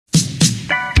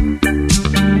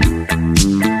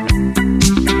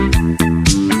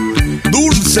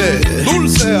Dulce,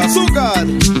 dulce, azúcar.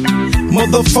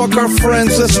 Motherfuck our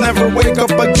friends, let's never wake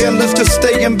up again. Let's just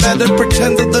stay in bed and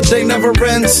pretend that the day never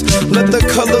ends. Let the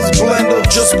colors blend or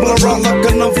just blur out like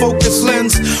an unfocused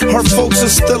lens. Our folks are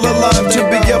still alive to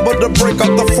be able to break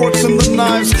out the forks and the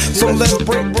knives. So let's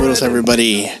break bread. What's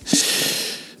everybody?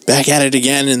 Back at it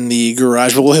again in the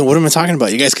garage. But what am I talking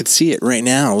about? You guys could see it right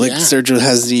now. Look, Sergio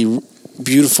has the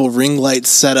beautiful ring lights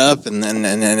set up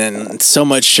and so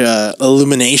much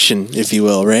illumination, if you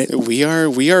will, right? We are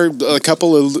a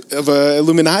couple of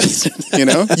Illuminatis, you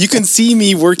know? You can see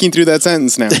me working through that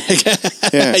sentence now.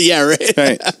 Yeah, yeah,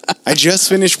 right. I just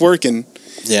finished working.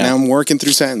 Yeah. Now I'm working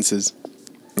through sentences.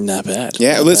 Not bad.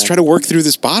 Yeah, Not let's bad. try to work through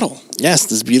this bottle. Yes,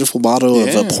 this beautiful bottle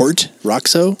of Port,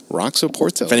 Roxo. Roxo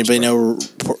Porto. If anybody know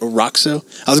Roxo.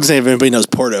 I was going to say if anybody knows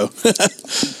Porto.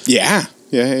 Yeah.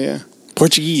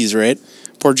 Portuguese, right?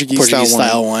 Portuguese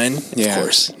style wine. Yeah. Of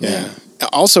course. Yeah.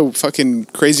 Also, fucking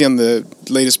crazy on the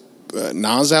latest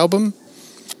Nas album.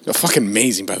 Fucking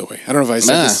amazing, by the way. I don't know if I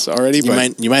said this already,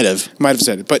 but you might have. Might have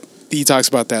said it, but he talks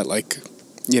about that, like,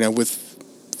 you know, with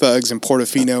thugs in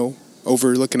Portofino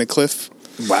overlooking a cliff.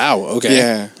 Wow. Okay.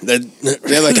 Yeah.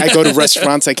 Like I go to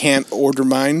restaurants, I can't order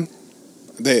mine.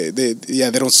 They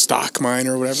don't stock mine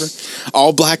or whatever.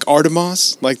 All black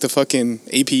Artemis, like the fucking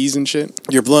APs and shit.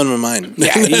 You're blowing my mind.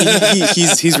 Yeah,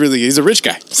 he's a rich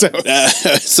guy. So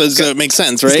so it makes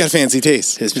sense, right? He's got fancy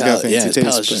taste. His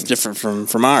palate's just different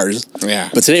from ours. Yeah.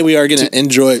 But today we are going to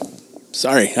enjoy.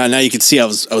 Sorry, now you can see I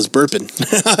was burping.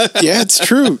 Yeah, it's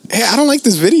true. Hey, I don't like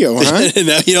this video, huh?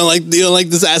 No, you don't like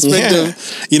this aspect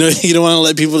of you don't want to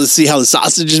let people to see how the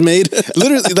sausage is made.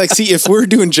 Literally, like, see, if we're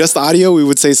doing just audio, we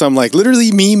would say something like,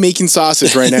 "Literally, me making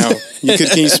sausage right now.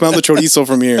 Can you smell the chorizo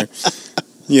from here?"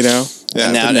 You know.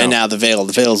 Yeah, and now the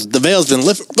veil's been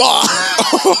lifted.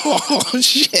 Oh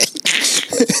shit!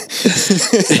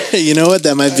 You know what?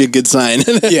 That might be a good sign.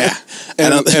 Yeah,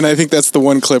 and I think that's the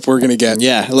one clip we're gonna get.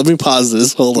 Yeah, let me pause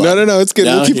this. Hold on. No, it's good.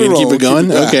 We'll keep it rolling. Keep it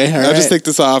going. Okay, all right. I'll just take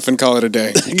this off and call it a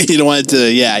day. You don't want it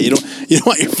to. Yeah, you don't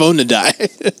want your phone to die.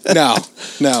 No,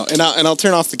 and I'll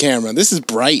turn off the camera. This is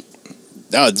bright.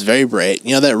 Oh, it's very bright.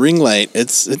 You know that ring light.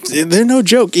 They're no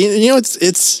joke. You know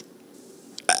it's.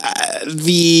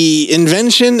 The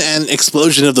invention and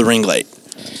explosion of the ring light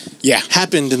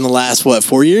happened in the last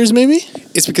 4 years maybe.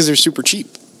 It's because they're super cheap.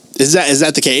 Is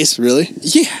that the case, really?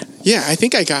 Yeah, I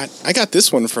think I got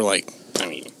this one for like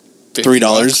 $3.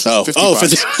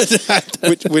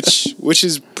 $50. which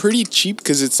is pretty cheap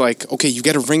because it's like, okay, you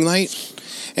get a ring light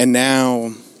and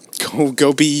now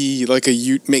go be like I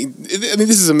mean,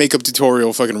 this is a makeup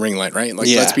tutorial fucking ring light, right? Like,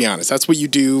 let's be honest, that's what you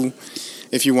do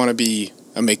if you want to be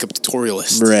a makeup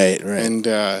tutorialist. Right. And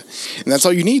that's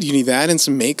all you need. You need that and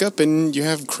some makeup, and you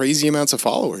have crazy amounts of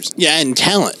followers. Yeah, and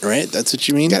talent, right? That's what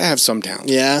you mean? You gotta have some talent.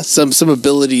 Yeah, some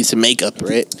ability to make up,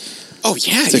 right? Oh,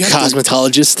 yeah. It's a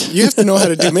cosmetologist. You have to know how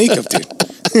to do makeup, dude.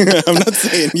 I'm not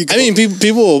saying you can. I mean,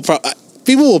 people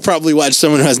will probably watch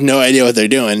someone who has no idea what they're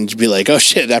doing and be like, oh,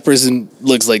 shit, that person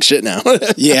looks like shit now.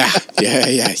 Yeah.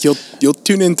 You'll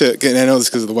tune into, and I know this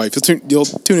because of the wife, you'll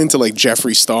tune into like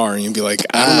Jeffree Star and you'll be like,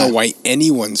 I don't know why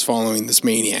anyone's following this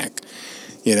maniac.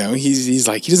 You know, he's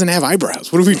like, he doesn't have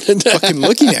eyebrows. What are we fucking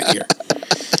looking at here?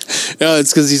 No,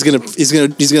 it's because he's gonna.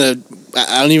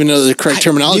 I don't even know the correct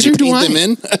terminology. Paint them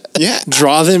in. Yeah.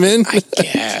 Draw them in. I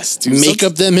guess. Dude, make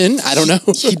up them in. I don't know.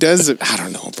 He does it. I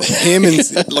don't know, bro. Him and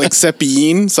like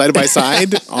Sepien side by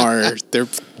side they're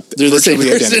the same virtually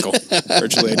person. identical.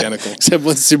 Virtually identical. Except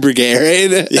one's super gay,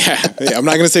 right? Yeah. I'm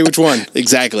not gonna say which one.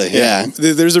 Exactly. Yeah.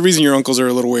 There's a reason your uncles are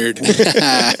a little weird.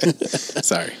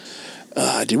 Sorry.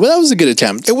 Dude, well, that was a good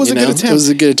attempt. It was a good attempt. It was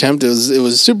a good attempt. It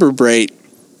was super bright.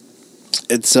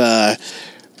 It's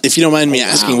if you don't mind me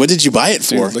asking, what did you buy it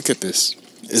for? Dude, look at this.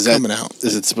 Is coming out.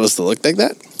 Is it supposed to look like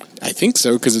that? I think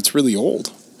so, because it's really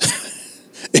old.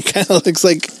 It kind of looks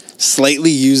like slightly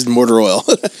used motor oil.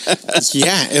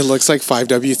 Yeah, it looks like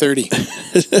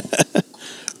 5W30.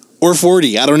 Or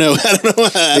 40. I don't know.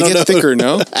 They get thicker,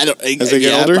 no? As they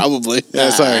get older? Probably. Yeah,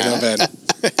 sorry, not bad.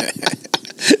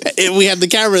 If we had the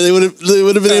camera, they would have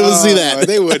been able to see that.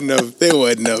 They wouldn't have.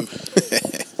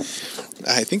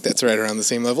 I think that's right around the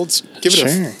same level. Let's give it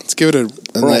a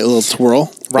little twirl.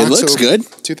 Roxo, it looks good.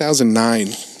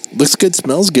 2009. Looks good.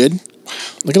 Smells good.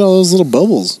 Look at all those little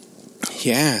bubbles.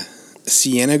 Yeah.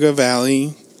 Cienega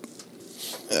Valley.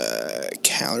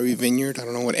 Calorie Vineyard. I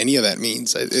don't know what any of that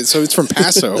means. So it's from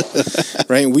Paso,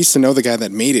 right? And we used to know the guy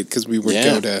that made it because we would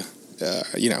go to,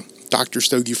 Dr.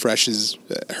 Stogie Fresh's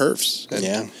Herfs.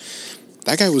 And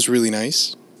that guy was really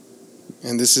nice.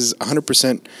 And this is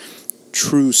 100%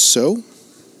 Trousseau.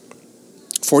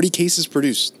 40 cases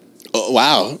produced. Oh,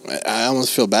 wow. I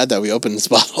almost feel bad that we opened this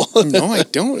bottle. No, I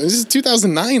don't. This is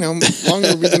 2009. How long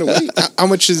are we going to wait? How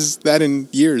much is that in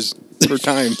years or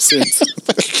time since?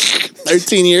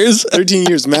 13 years. 13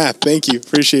 years. Math. Thank you.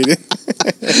 Appreciate it.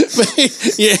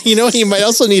 But, yeah, you know, you might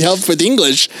also need help with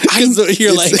English. Because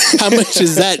you're like, how much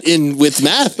is that in with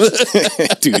math?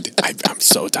 Dude, I'm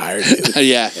so tired.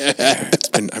 Yeah.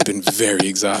 I've been very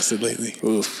exhausted lately.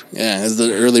 Oof. Yeah. As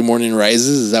the early morning rises,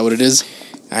 is that what it is?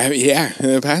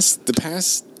 The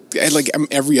past, I'm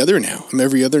every other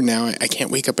now. I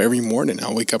can't wake up every morning.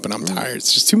 I'll wake up and I'm tired.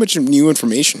 It's just too much new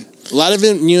information. A lot of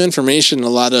new information, a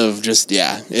lot of just,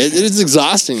 it's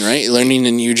exhausting, right? Learning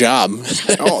a new job.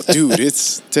 Oh, dude,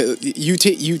 you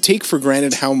take for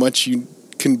granted how much you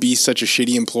can be such a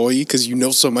shitty employee because you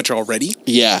know so much already.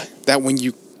 Yeah. That when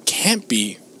you can't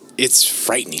be, it's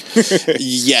frightening.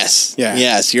 Yes. Yeah.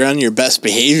 Yes. You're on your best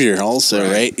behavior also,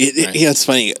 right? It's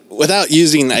funny. Without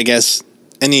using, I guess,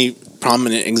 any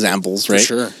prominent examples, right? For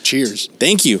sure. Cheers.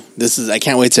 Thank you. I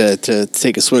can't wait to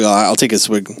take a swig. I'll take a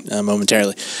swig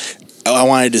momentarily. I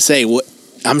wanted to say,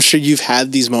 I'm sure you've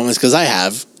had these moments, because I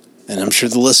have, and I'm sure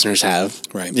the listeners have.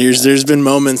 Right. There's been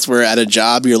moments where at a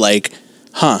job you're like,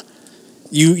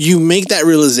 You make that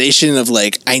realization of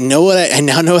like, I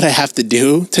now know what I have to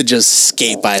do to just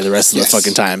skate by the rest of the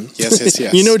fucking time. Yes.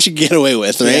 You know what you get away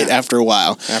with, right? Yeah. After a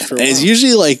while. And it's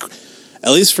usually like,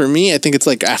 at least for me, I think it's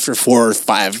like after 4 or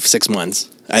 5, 6 months.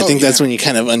 I think that's when you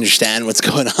kind of understand what's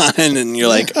going on, and you're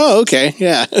like, oh, okay,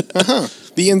 yeah.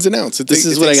 The ins and outs. This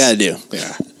is what I got to do.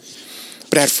 Yeah.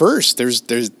 But at first, you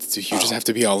just have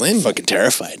to be all in. Fucking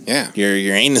terrified. Yeah.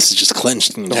 Your anus is just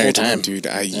clenched the entire time, dude.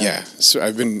 So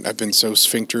I've been so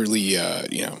sphincterly,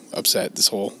 upset this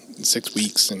whole 6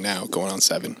 weeks, and now going on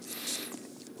 7.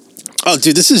 Oh,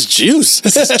 dude, this is juice.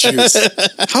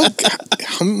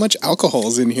 How much alcohol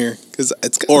is in here? Because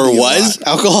it's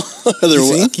alcohol.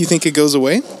 You think it goes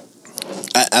away?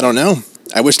 I don't know.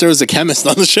 I wish there was a chemist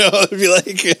on the show. I'd be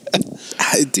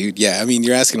like, dude, yeah. I mean,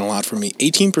 you're asking a lot from me.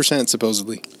 18%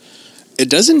 supposedly. It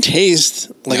doesn't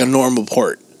taste like a normal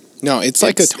port. No, it's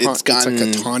like a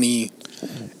tawny.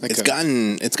 It's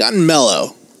gotten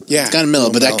mellow. Yeah, it's gotten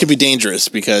mellow, but that could be dangerous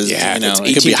because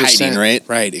it could be hiding, right?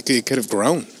 Right. It could have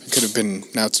grown. It could have been.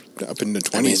 Now it's up in the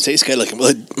 20s. I mean, it tastes good. Like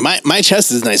my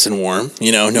chest is nice and warm.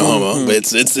 No homo,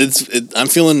 but I'm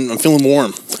feeling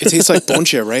warm. It tastes like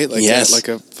ponche, right? Like yes. like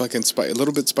a fucking a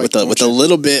little bit spicy with a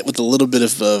little bit of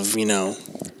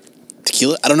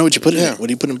tequila. I don't know what you put in it. What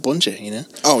do you put in ponche?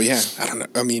 Oh yeah, I don't know.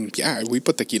 I mean, we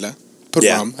put tequila. Put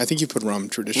rum. I think you put rum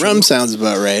traditionally. Rum sounds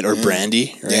about right, or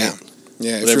brandy. Right? Yeah.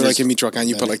 If you're like in Michoacan,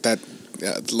 you put like that.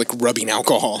 Like rubbing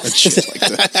alcohol and shit like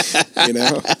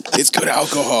that, it's good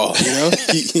alcohol,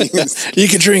 you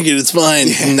can drink it, it's fine.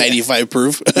 95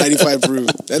 proof, 95 proof,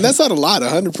 and that's not a lot.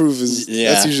 100 proof is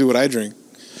that's usually what I drink.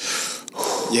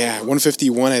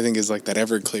 151 I think is like that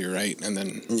Everclear, right? And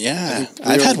then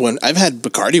I've had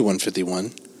Bacardi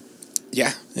 151.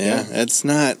 Yeah, it's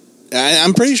not.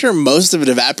 I'm pretty sure most of it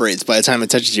evaporates by the time it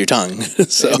touches your tongue.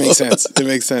 So it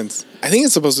makes sense. I think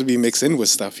it's supposed to be mixed in with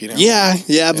stuff, Yeah,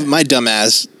 but my dumb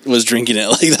ass was drinking it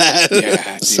like that.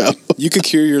 Yeah, dude. So you could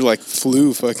cure your like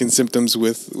flu fucking symptoms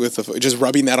with just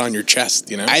rubbing that on your chest.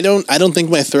 I don't think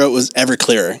my throat was ever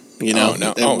clearer. Oh,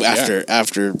 no. After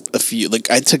a few,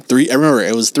 like I took 3. I remember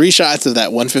it was 3 shots of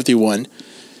that 151.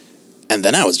 And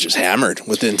then I was just hammered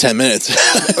within 10 minutes.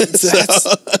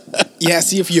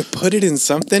 See, if you put it in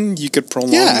something, you could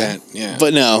prolong that. Yeah.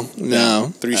 But no.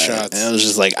 3 shots. And I was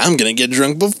just like, I'm going to get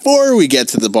drunk before we get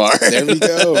to the bar. There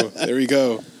we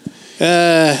go.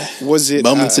 Was it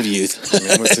Moments of Youth?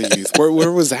 Moments of Youth.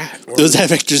 Where was that? It was at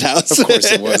Victor's house. Of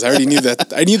course it was. I already knew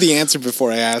that. I knew the answer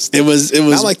before I asked. It was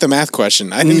not like the math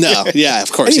question. I didn't. No, yeah, of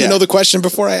course. I didn't even know the question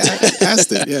before I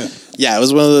asked it. Yeah. Yeah, it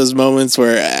was one of those moments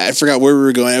where I forgot where we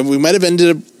were going. We might have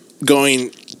ended up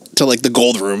going to like the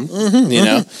Gold Room,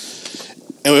 And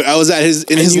I was at his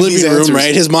living room,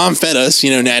 right? His mom fed us,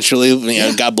 naturally.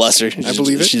 God bless her. I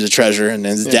believe it. She's a treasure, and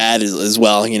his dad is as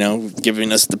well.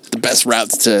 Giving us the best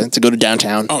routes to go to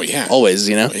downtown. Oh yeah, always.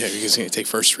 Oh, yeah, because you take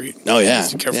First Street. Oh yeah,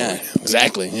 careful. Yeah,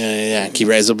 exactly. Yeah. Keep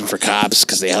your eyes open for cops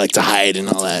because they like to hide and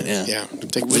all that. Yeah.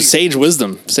 Sage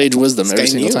wisdom every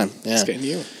single time.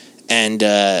 Yeah.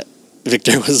 And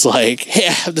Victor was like, "Hey,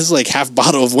 I have this like half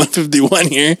bottle of 151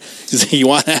 here. He's like, you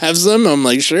want to have some?" I'm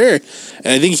like, "Sure." And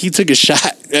I think he took a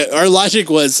shot. Our logic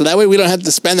was so that way we don't have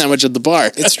to spend that much at the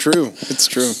bar. It's true.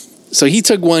 So he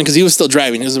took one because he was still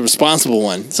driving. He was a responsible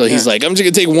one. So he's like, "I'm just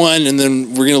gonna take one, and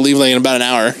then we're gonna leave like in about an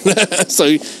hour." So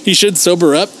he should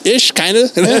sober up ish, kind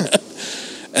of. Yeah.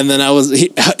 And then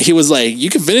he was like, you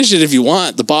can finish it if you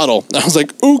want, the bottle. I was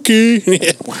like, okay.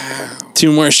 Wow.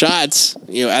 2 more shots.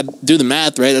 You know, do the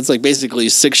math, right? That's like basically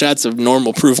 6 shots of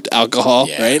normal proofed alcohol,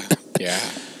 right? Yeah.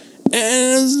 And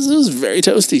it was very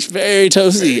toasty, very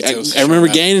toasty. Very toasty. I remember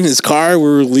getting in his car, we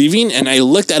were leaving, and I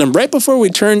looked at him right before we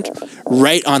turned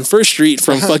right on First Street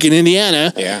from fucking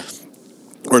Indiana. Yeah.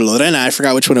 Or Lorena, I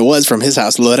forgot which one it was from his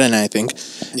house, Lorena, I think.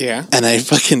 Yeah. And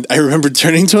I remember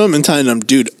turning to him and telling him,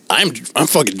 dude, I'm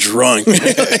fucking drunk.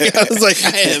 I was like,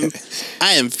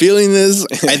 I am feeling this.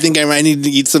 I think I might need to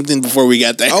eat something before we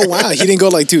get there. Oh wow, he didn't go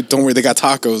like, dude, don't worry, they got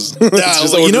tacos.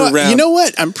 Just You know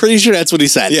what? I'm pretty sure that's what he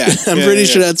said. Yeah. I'm pretty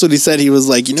sure that's what he said. He was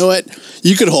like, you know what?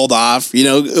 You could hold off. You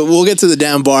know, we'll get to the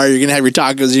damn bar. You're gonna have your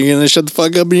tacos. You're gonna shut the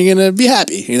fuck up, and you're gonna be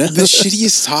happy. You know, The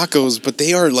shittiest tacos, but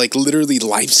they are like literally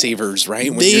lifesavers, right?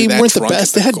 When they you're that weren't the drunk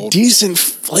best. at They had Gold- decent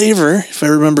flavor, if I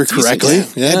remember correctly.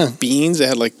 They had beans. They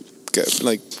had like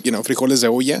frijoles de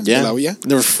olla. De la olla.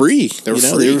 They were free. They were They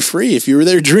free. were free. If you were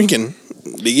there drinking,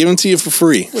 they give them to you for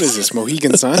free. What is this,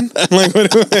 Mohegan Sun? Like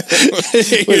what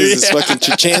is this, fucking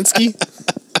Chichansky?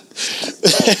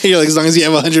 You're like, as long as you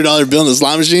have $100 bill in the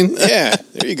slot machine. Yeah,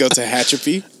 there you go,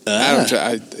 Tehachapi.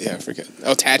 I forget.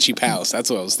 Oh, Tachi Palace.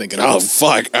 That's what I was thinking of. Oh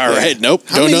fuck! All right, nope.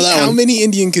 Don't know that How one. many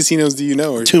Indian casinos do you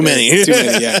know? Or, Too many. Too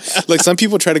many. Yeah. Like some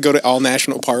people try to go to all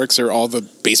national parks or all the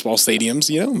baseball stadiums.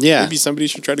 You know. Yeah. Maybe somebody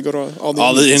should try to go to all the.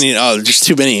 All the Indians. Indian. Oh, there's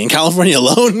too many in California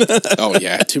alone. Oh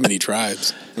yeah, too many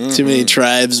tribes. Too many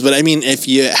tribes. But I mean, if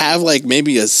you have like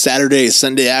maybe a Saturday,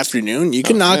 Sunday afternoon, you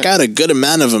can knock out a good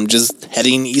amount of them just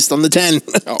heading east on the 10.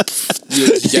 Oh,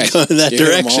 yeah, Go in that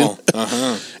direction.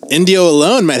 Indio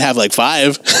alone might have like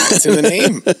 5. It's in the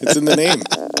name. It's in the name.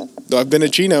 Though I've been a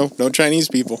Chino, no Chinese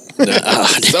people.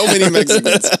 So many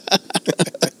Mexicans.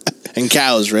 And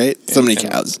cows, right? So many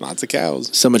cows. Lots of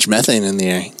cows. So much methane in the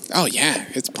air. Oh yeah,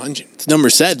 it's pungent. It's no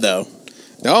Merced though.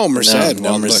 No, Merced.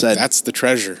 No Well, Merced. Look, that's the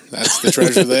treasure. That's the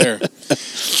treasure there.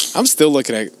 I'm still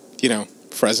looking at,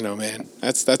 Fresno, man.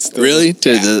 That's the Really?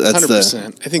 Yeah, That's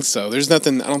 100%. I think so. There's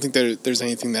nothing. I don't think there's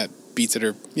anything that beats it,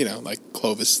 or like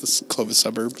Clovis, this Clovis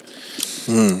suburb.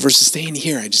 Versus staying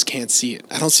here, I just can't see it.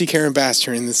 I don't see Karen Bass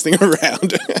turning this thing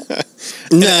around.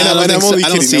 No, I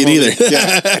don't see it either.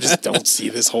 Yeah, I just don't see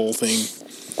this whole thing.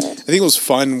 I think it was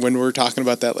fun when we were talking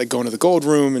about that, like going to the Gold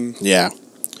Room and Yeah.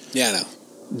 no.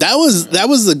 That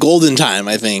was the golden time,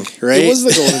 I think, right? It was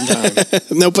the golden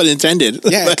time. No pun intended.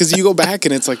 Yeah, because you go back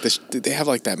and it's like they have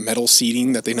like that metal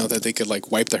seating that they know that they could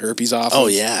like wipe the herpes off. Oh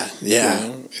of. yeah.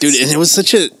 know, Dude, and it was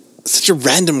such a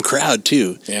random crowd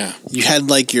too. Yeah. You had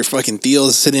like your fucking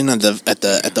Theos sitting at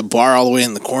the bar all the way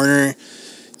in the corner.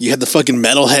 You had the fucking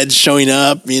metalheads showing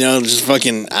up, just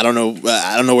fucking, I don't know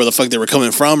where the fuck they were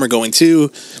coming from or going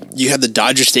to. You had the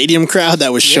Dodger Stadium crowd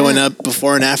that was showing up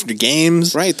before and after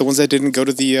games. Right, the ones that didn't go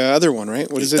to the other one,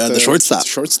 right? What is it? The shortstop.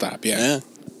 Shortstop, yeah.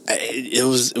 It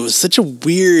was such a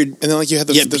weird And then like you had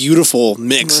the beautiful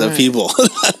mix of people.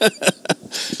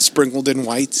 sprinkled in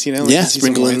whites, like Yeah, you see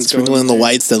some whites sprinkling going in the there.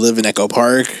 whites that live in Echo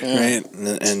Park, right?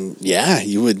 And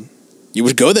you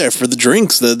would go there for the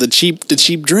drinks, the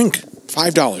cheap drink.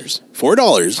 $5.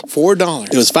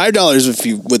 $4. It was $5 if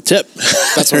you would tip.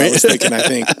 That's what I was thinking, I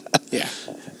think. Yeah.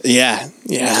 Yeah.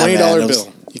 $20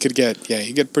 bill. You could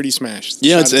get pretty smashed.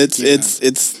 It's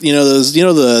those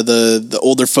the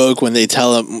older folk when they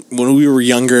tell them when we were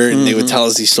younger and they would tell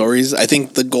us these stories. I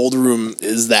think the Gold Room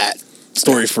is that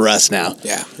story for us now.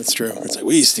 Yeah, that's true. It's like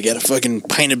we used to get a fucking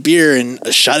pint of beer and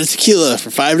a shot of tequila for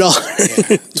 $5.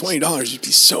 Yeah, $20, you'd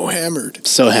be so hammered.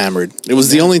 So hammered. It was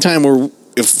the only time where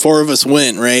if 4 of us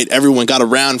went, right, everyone got a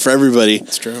round for everybody.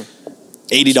 That's true.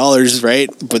 $80, right?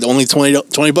 But only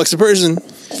 $20 a person.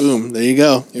 Boom, there you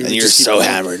go. And you're so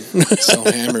hammered. So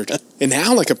hammered. And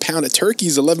now like a pound of turkey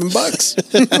is $11.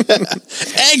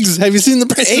 Eggs. Have you seen the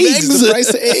price of eggs? The price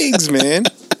of eggs, man.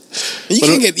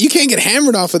 You can't get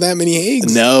hammered off of that many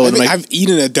eggs. No, I've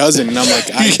eaten a dozen and I'm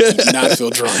like, I do not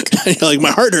feel drunk. Like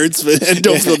my heart hurts, but I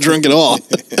don't feel drunk at all.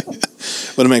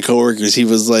 One of my coworkers, he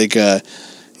was like,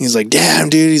 he's like, damn,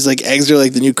 dude. He's like, eggs are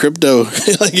like the new crypto.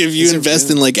 Like if you invest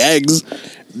in like eggs,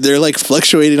 they're like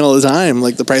fluctuating all the time,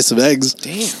 like the price of eggs.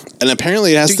 Damn. And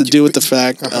apparently it has to do with the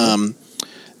fact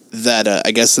that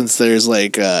I guess since there's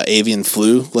like avian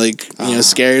flu, like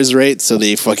scares, right? So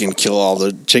they fucking kill all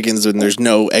the chickens and there's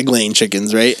no egg-laying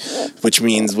chickens, right? Which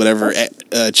means whatever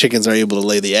chickens are able to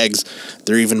lay the eggs,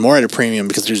 they're even more at a premium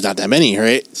because there's not that many,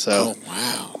 right? So,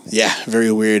 wow. Yeah,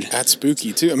 very weird. That's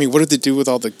spooky too. I mean, what did they do with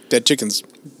all the dead chickens?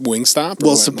 Wingstop?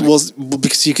 Well,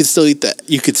 because you could still eat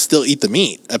the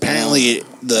meat. Apparently,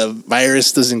 the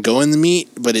virus doesn't go in the meat,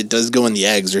 but it does go in the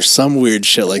eggs or some weird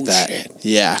shit like that. Shit.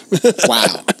 Yeah.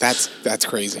 Wow, that's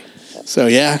crazy. So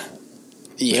yeah.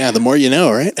 Yeah, the more you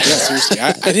know, right? Yeah, seriously.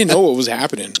 I didn't know what was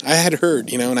happening. I had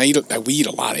heard, and we eat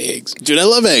a lot of eggs. Dude, I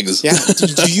love eggs. Yeah.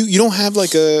 Do you don't have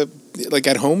like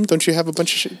at home? Don't you have a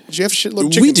bunch of shit? Do you have a shitload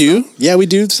of chickens? We do. Yeah, we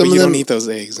do. Some but of you them. don't eat those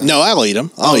eggs. Huh? No, I'll eat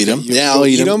them. I'll eat them. Yeah, I'll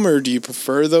eat them. Or do you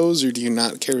prefer those, or do you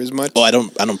not care as much? Oh,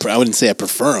 I wouldn't say I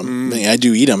prefer them. I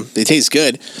do eat them. They taste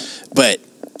good, but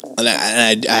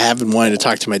I haven't wanted to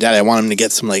talk to my dad. I want him to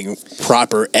get some like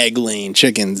proper egg-laying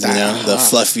chickens. The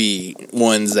fluffy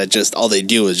ones that just all they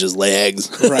do is just lay eggs.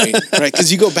 Right.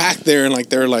 Because you go back there and like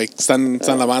they're like están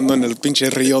lavando en el pinche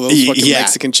río those fucking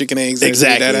Mexican chicken eggs.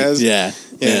 Exactly. That has. Yeah.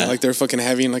 Like they're fucking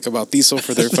having like a bautizo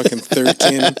for their fucking third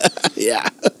kin. Yeah.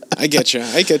 I get you.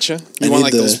 You want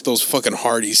like those fucking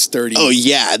hardy, sturdy. Oh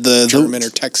yeah, the German or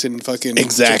Texan fucking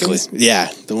exactly. chickens. Yeah,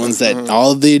 the ones that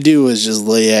all they do is just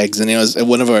lay eggs. And I was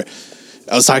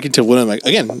talking to one of my,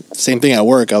 again, same thing at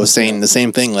work. I was saying the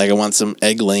same thing. Like I want some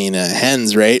egg laying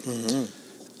hens, right?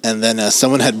 Mm-hmm. And then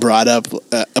someone had brought up,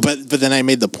 but then I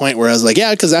made the point where I was like,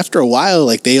 yeah, because after a while,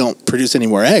 like they don't produce any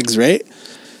more eggs, right?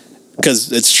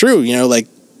 Because it's true, like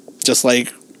just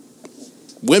like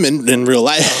women in real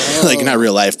life, like not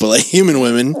real life, but like human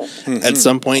women, at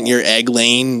some point your egg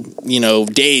laying,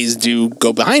 days do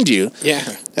go behind you. Yeah.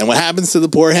 And what happens to the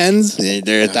poor hens?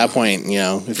 They're at that point,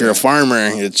 if you're a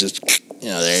farmer, it's just,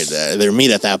 they're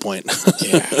meat at that point.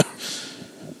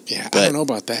 Yeah. But I don't know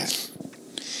about that.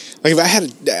 Like if I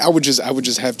had, I would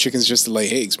just have chickens just to lay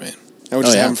eggs, man. I would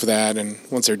just have them for that, and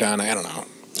once they're done, I don't know.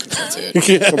 That's it.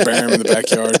 Go bury them in the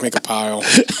backyard, make a pile.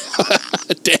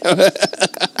 Damn it.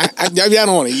 I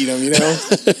don't want to eat them,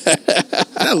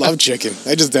 I love chicken.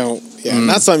 I just don't. Yeah,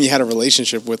 not something you had a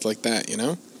relationship with like that,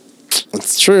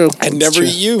 It's true. I'd never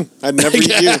eat you. I've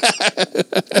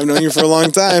known you for a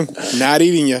long time. Not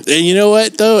eating you. And you know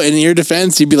what, though? In your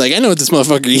defense, you'd be like, I know what this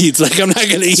motherfucker eats. Like, I'm not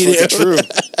going to eat it. True.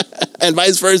 And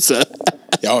vice versa.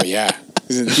 Oh, yeah.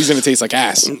 He's going to taste like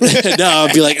ass. No,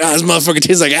 I'll be like, this motherfucker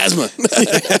tastes like asthma.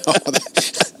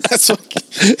 That's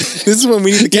this is when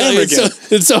we need the camera again.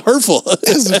 It's so hurtful.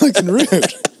 That's fucking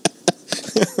rude.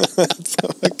 That's so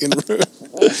fucking rude.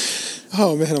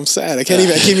 Oh man, I'm sad. I can't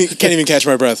even catch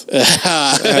my breath.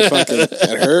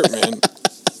 That hurt, man.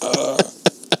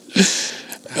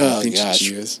 Oh gosh.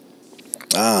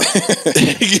 I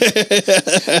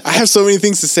have so many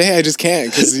things to say, I just can't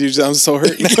because I'm so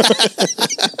hurt.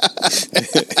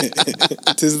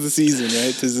 Tis the season,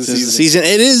 right? Tis the season.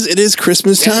 It is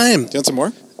Christmas time. Do you want some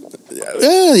more?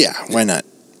 Yeah, why not?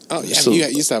 Oh yeah,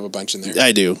 you used to have a bunch in there.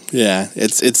 I do. Yeah,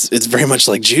 it's very much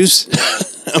like juice.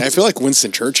 I feel like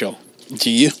Winston Churchill. Do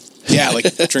you? Yeah,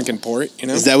 like drinking port.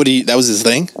 Is that what that was his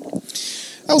thing?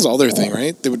 That was all their thing,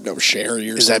 right? They would share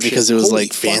your. Is that because it was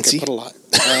like fancy? I put a lot.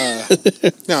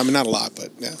 No, I mean not a lot, but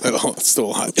yeah, it's still a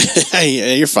lot.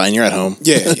 Hey, you're fine. You're at home.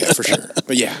 Yeah, for sure.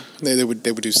 But yeah, they would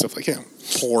do stuff like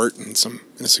port and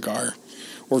a cigar,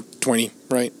 or 20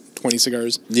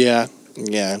 cigars. Yeah.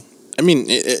 I mean,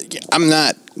 I'm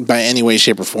not by any way,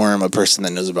 shape, or form a person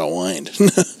that knows about wine.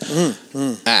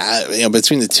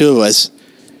 Between the two of us,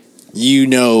 you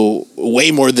know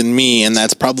way more than me, and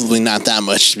that's probably not that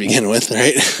much to begin with,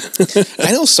 right?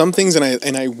 I know some things,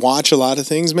 and I watch a lot of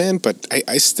things, man. But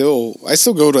I still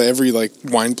go to every like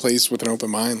wine place with an open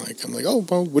mind. Like I'm like, oh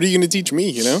well, what are you going to teach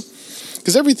me?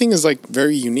 Because everything is like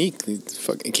very unique.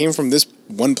 It came from this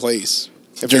one place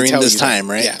during this time,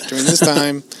 right? Yeah, during this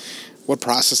time. What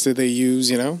process did they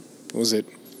use? Was it?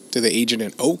 Did they age it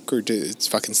in oak, or it's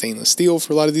fucking stainless steel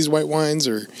for a lot of these white wines,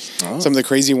 or some of the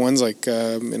crazy ones like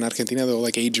in Argentina they'll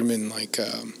like age them in like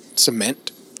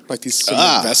cement, like these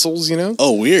cement vessels.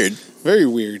 Oh, weird. Very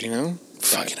weird.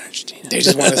 Fucking Argentina. They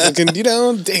just want to fucking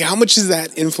how much is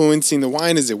that influencing the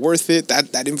wine? Is it worth it?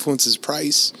 That influences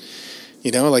price.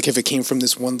 Like if it came from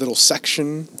this one little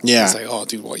section, it's like, oh,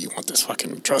 dude, well, you want this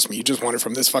fucking, trust me, you just want it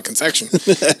from this fucking section.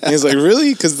 And he's like,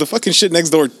 really? Because the fucking shit next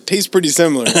door tastes pretty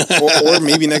similar. Or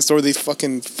maybe next door they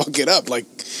fucking fuck it up. Like,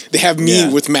 they have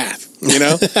me with math,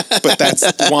 But that's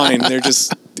wine. They're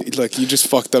just, like, you just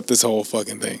fucked up this whole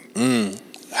fucking thing.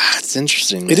 It's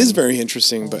interesting, man. It is very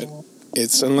interesting, but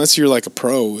it's, unless you're like a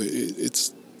pro,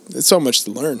 it's so much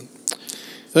to learn.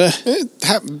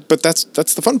 But that's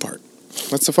the fun part.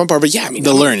 That's the fun part. But yeah, I mean,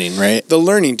 the learning, right? The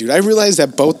learning, dude. I realized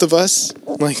that both of us,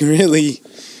 like, really,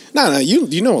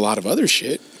 you know a lot of other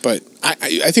shit, but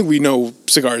I think we know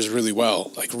cigars really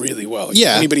well, like really well. Like, if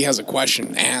anybody has a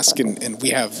question, ask, and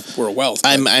we're a wealth.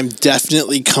 I'm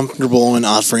definitely comfortable in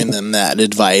offering them that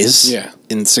advice. Yeah.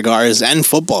 In cigars and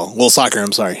football. Well, soccer.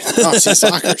 I'm sorry. Oh, see,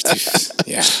 soccer. Dude.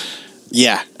 Yeah.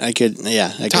 Yeah, I could.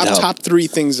 Yeah, I could help. Top three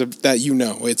things that you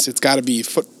know. It's got to be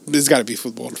It's got to be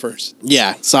football first.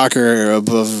 Yeah, soccer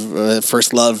above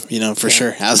first love. You know, for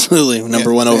sure, absolutely.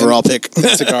 Number one overall pick. And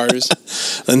cigars.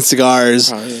 And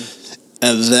cigars,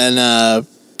 and then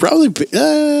probably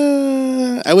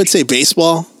I would say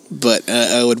baseball, but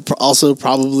I would also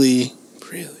probably.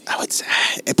 Really, I would say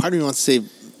part of me wants to say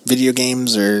video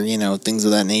games or things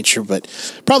of that nature, but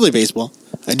probably baseball.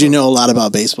 I do know a lot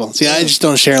about baseball. See, I just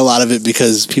don't share a lot of it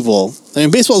because baseball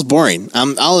is boring.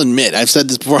 I'll admit, I've said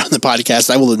this before on the podcast,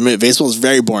 I will admit, baseball is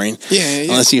very boring. Yeah.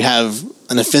 Unless you have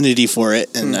an affinity for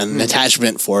it and an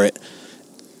attachment for it.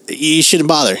 You shouldn't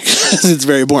bother because it's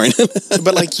very boring.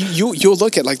 But like you'll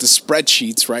look at like the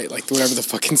spreadsheets, right? Like whatever the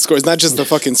fucking score is, not just the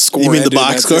fucking score. You mean the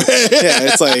box score? Yeah,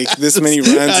 it's like this many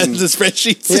runs. And the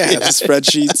spreadsheets. Yeah, the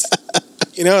spreadsheets.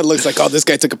 It looks like, this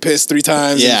guy took a piss 3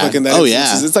 times. Yeah. And that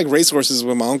It's like racehorses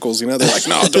with my uncles. They're like,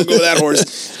 no, don't go with that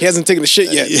horse. He hasn't taken a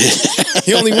shit yet.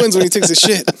 He only wins when he takes a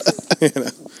shit.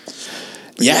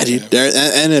 Yeah, dude.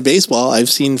 And in baseball, I've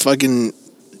seen fucking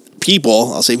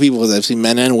people. I'll say people because I've seen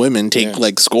men and women take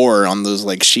like score on those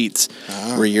like sheets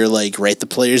where you're like write the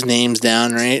players' names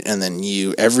down, right? And then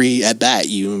every at bat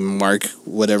you mark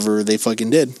whatever they fucking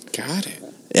did. Got it.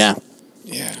 Yeah.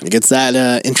 Yeah. It gets that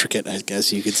intricate, I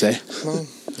guess you could say. Well,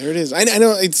 there it is. I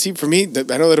know. See, for me,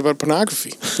 I know that about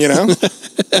pornography.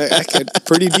 I get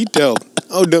pretty detailed.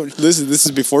 Oh, no, this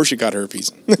is before she got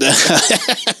herpes.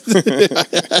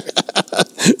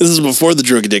 This is before the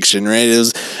drug addiction, right? It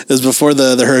was before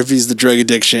the herpes, the drug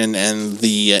addiction, and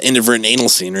the inadvertent anal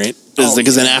scene, right?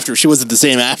 Because then after, she wasn't the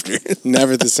same after.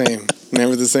 Never the same.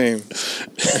 Never the same.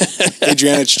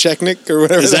 Adriana Chechnik or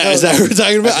whatever. Is that what we're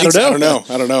talking about? I don't know.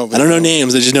 I don't know. I don't know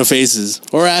names. I just know faces.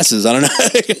 Or asses. I don't know.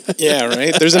 Yeah,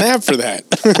 right? There's an app for that.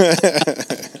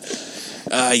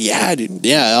 Yeah, dude.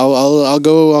 Yeah, I'll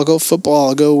go football.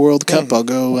 I'll go World Cup. I'll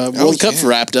go World Cup's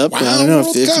wrapped up. Wow, I don't know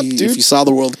if you saw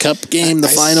the World Cup game, the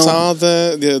final. I saw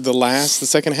the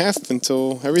second half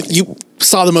until everything. You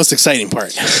saw the most exciting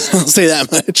part. I'll say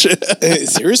that much.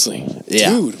 Seriously, yeah,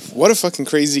 dude, what a fucking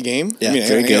crazy game. Yeah, I mean,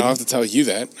 very good. I don't have to tell you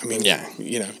that. I mean, yeah,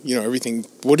 everything.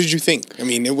 What did you think? I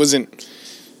mean, it wasn't.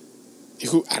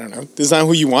 I don't know. This is not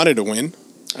who you wanted to win.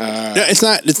 No, it's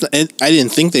not. I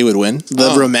didn't think they would win.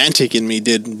 The romantic in me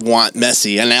did want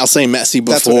Messi, and I'll say Messi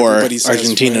before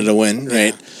Argentina to win.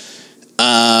 Right?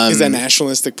 Is that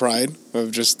nationalistic pride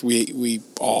of just we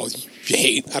all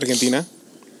hate Argentina?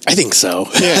 I think so.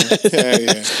 Yeah.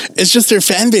 It's just their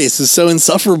fan base is so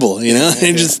insufferable.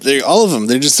 They're all of them.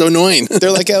 They're just so annoying.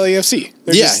 They're like LAFC.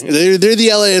 They're the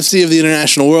LAFC of the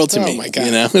international world to me. Oh my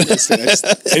god!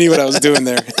 I knew what I was doing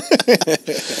there.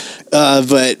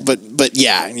 But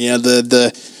yeah,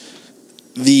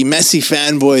 the Messi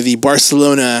fanboy, the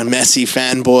Barcelona Messi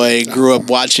fanboy, grew up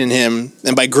watching him,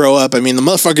 and by grow up, I mean the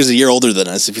motherfucker's a year older than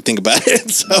us if you think about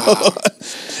it. So,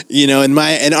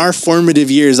 in our formative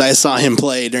years, I saw him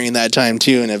play during that time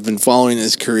too, and I've been following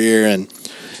his career. And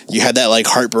you had that like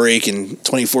heartbreak in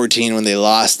 2014 when they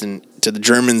lost to the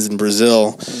Germans in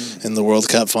Brazil in the World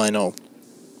Cup final.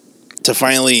 To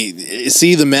finally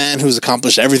see the man who's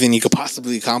accomplished everything you could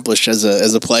possibly accomplish as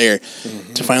a player,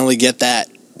 to finally get that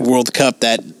World Cup,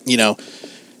 that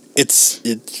it's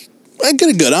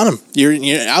good on him.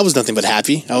 I was nothing but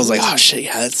happy. I was like, oh shit,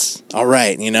 yeah, that's all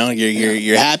right.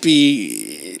 You're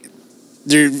happy.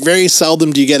 There very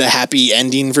seldom do you get a happy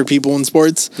ending for people in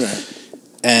sports, right.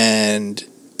 And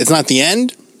it's not the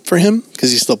end for him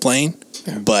because he's still playing,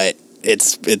 but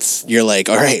it's you're like,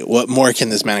 all right, what more can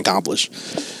this man accomplish?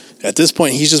 At this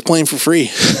point, he's just playing for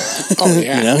free. Oh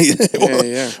yeah,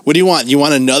 yeah. What do you want? You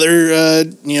want another,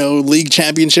 league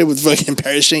championship with fucking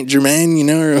Paris Saint-Germain,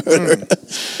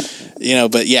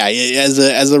 But yeah,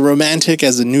 as a romantic,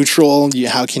 as a neutral,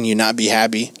 how can you not be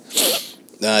happy?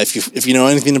 If you know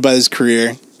anything about his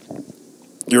career,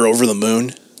 you're over the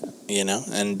moon,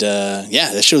 And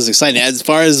that show was exciting. As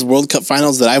far as World Cup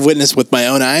finals that I've witnessed with my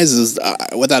own eyes, is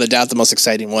without a doubt the most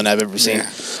exciting one I've ever seen.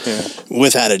 Yeah.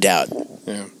 Without a doubt.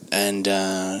 Yeah. And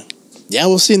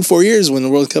we'll see in 4 years when the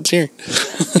World Cup's here.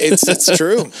 It's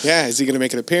true. Yeah, is he going to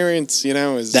make an appearance?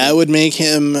 That would make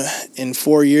him in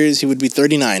 4 years. He would be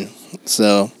 39.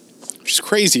 So, which is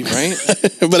crazy, right?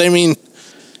 But I mean,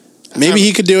 maybe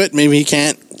he could do it. Maybe he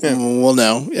can't. Yeah. We'll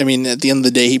know. I mean, at the end of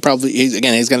the day, he's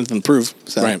got nothing to prove.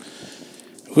 So. Right.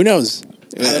 Who knows?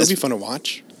 That'll be fun to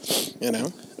watch.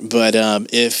 But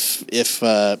if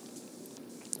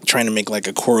trying to make like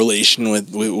a correlation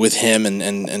with him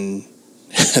and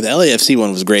The LAFC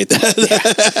one was great.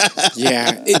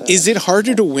 Yeah. Is it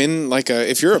harder to win, like,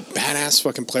 if you're a badass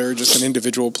fucking player, just an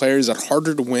individual player, is it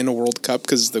harder to win a World Cup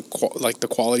because the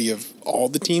quality of all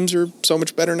the teams are so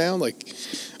much better now? Like,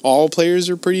 all players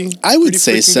are pretty. I would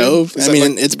say so. I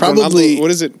mean, it's probably Ronaldo,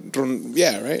 what is it?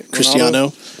 Yeah, right. Cristiano.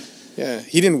 Ronaldo? Yeah,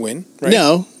 he didn't win. Right?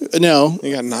 No.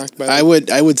 He got knocked by. I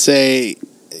would say,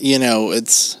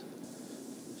 it's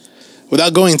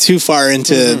without going too far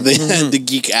into the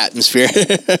geek atmosphere.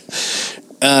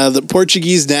 The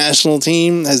Portuguese national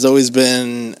team has always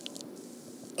been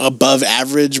above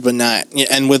average, but not.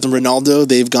 And with Ronaldo,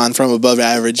 they've gone from above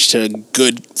average to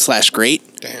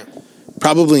good/great. Damn.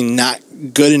 Probably not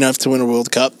good enough to win a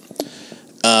World Cup.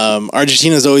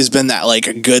 Argentina's always been that like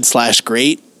a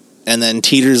good/great, and then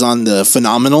teeters on the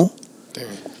phenomenal.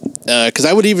 Because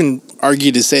I would even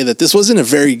argue to say that this wasn't a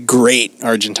very great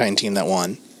Argentine team that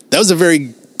won. That was a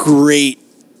very great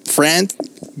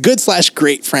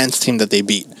good/great France team that they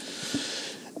beat.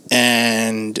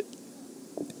 And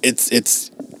I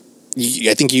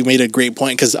think you made a great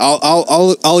point, because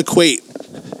I'll equate,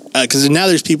 because now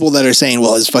there's people that are saying,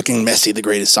 well, is fucking Messi the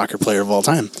greatest soccer player of all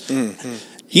time? Mm-hmm.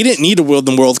 He didn't need to win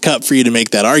the World Cup for you to make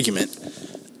that argument.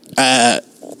 I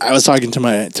was talking to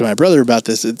my brother about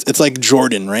this. It's like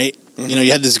Jordan, right? Mm-hmm.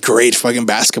 You had this great fucking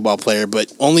basketball player,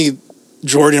 but only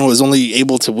Jordan was only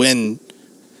able to win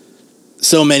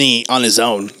so many on his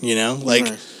own, Like,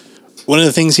 one of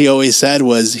the things he always said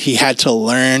was he had to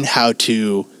learn how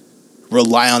to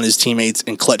rely on his teammates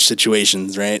in clutch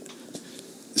situations, right?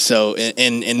 So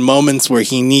in moments where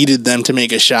he needed them to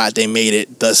make a shot, they made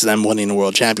it, thus them winning the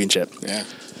world championship. Yeah.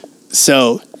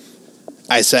 So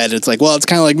I said, it's like, well, it's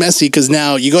kind of like Messi, because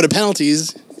now you go to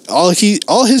penalties. All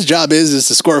his job is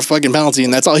to score a fucking penalty,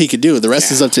 and that's all he could do. The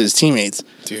rest is up to his teammates.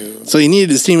 Dude. So he needed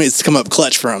his teammates to come up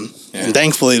clutch for him, and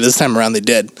thankfully this time around they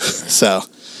did. So,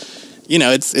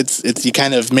 it's you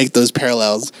kind of make those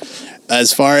parallels.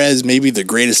 As far as maybe the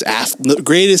greatest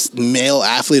male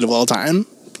athlete of all time,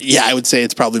 yeah, I would say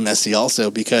it's probably Messi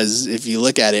also, because if you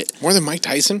look at it, more than Mike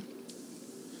Tyson.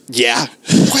 Yeah.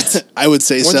 What? I would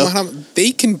say so.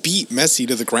 They can beat Messi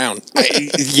to the ground.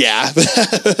 Yeah.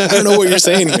 I don't know what you're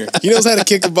saying here. He knows how to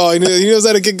kick a ball. He knows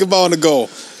how to kick a ball in a goal.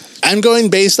 I'm going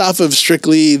based off of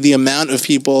strictly the amount of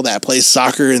people that play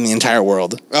soccer in the entire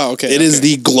world. Oh, okay. It is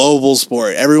the global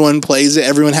sport. Everyone plays it.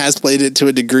 Everyone has played it to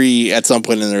a degree at some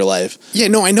point in their life. Yeah,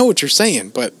 no, I know what you're saying,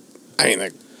 but I mean,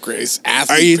 the greatest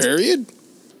athlete, period?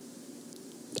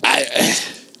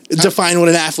 Define what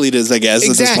an athlete is, I guess,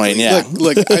 exactly. At this point. Yeah.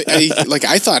 Look,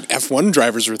 I thought F1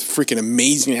 drivers were freaking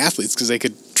amazing athletes because they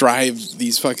could drive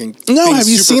these fucking. No, have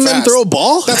you seen them throw a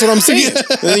ball? That's what I'm saying. And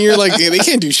then you're like, they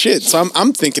can't do shit. So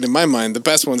I'm thinking in my mind, the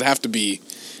best ones have to be,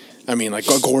 I mean, like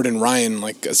Gordon Ryan,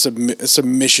 like a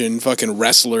submission fucking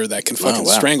wrestler that can fucking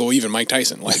strangle even Mike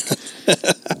Tyson, like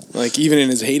even in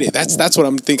his heyday. That's what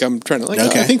I'm trying to like.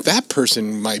 Okay. I think that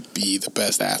person might be the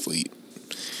best athlete.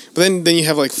 But then you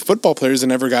have like football players that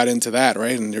never got into that,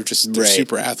 right? And they're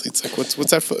super athletes. Like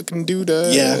what's that fucking dude?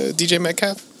 DJ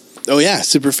Metcalf. Oh yeah,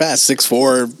 super fast,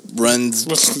 6'4", runs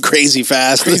crazy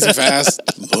fast.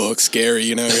 Looks scary.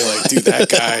 You're like, dude, that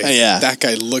guy. Yeah, that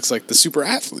guy looks like the super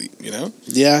athlete.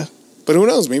 Yeah, but who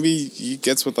knows? Maybe he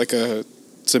gets with like a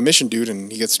submission dude and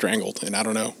he gets strangled, and I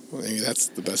don't know. Maybe that's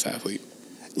the best athlete.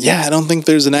 Yeah, I don't think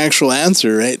there's an actual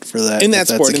answer, right, for that. In that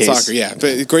sport, in soccer, yeah.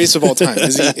 But greatest of all time.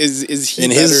 Is he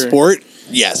in better? His sport?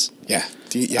 Yes. Yeah.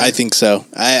 I think so.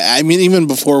 I mean, even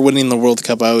before winning the World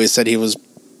Cup, I always said he was,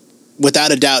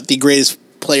 without a doubt, the greatest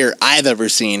player I've ever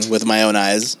seen with my own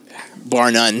eyes,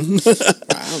 bar none.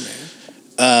 Wow,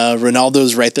 man.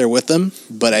 Ronaldo's right there with him,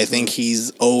 but I think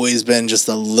he's always been just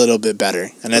a little bit better.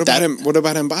 And what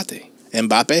about Mbappe?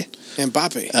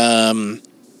 Mbappe?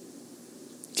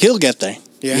 He'll get there.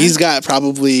 Yeah. He's got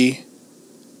probably.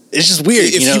 It's just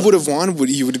weird. If he would have won,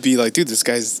 you would be like, dude, this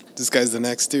guy's the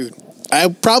next dude. I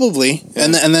probably, yeah.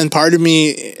 and then part of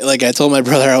me, like I told my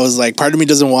brother, I was like, part of me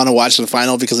doesn't want to watch the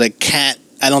final because I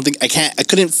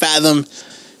couldn't fathom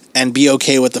and be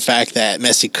okay with the fact that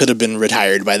Messi could have been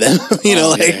retired by then.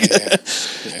 Yeah.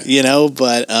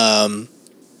 But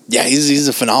he's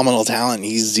a phenomenal talent.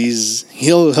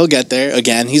 He'll get there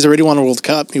again. He's already won a World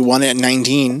Cup. He won it at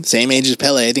 19, same age as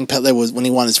Pele. I think Pele was, when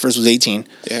he won his first, was 18.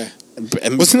 Yeah.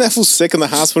 Wasn't that fool sick in the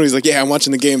hospital? He's like, yeah, I'm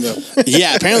watching the game though.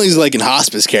 Yeah, apparently he's like in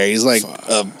hospice care. He's like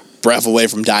a breath away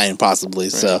from dying, possibly.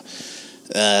 Right. So,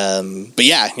 but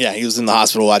yeah, he was in the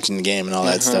hospital watching the game and all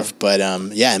that stuff. But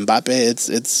Mbappe,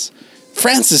 it's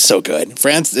France is so good.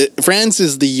 France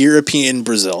is the European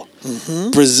Brazil.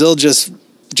 Mm-hmm. Brazil just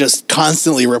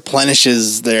constantly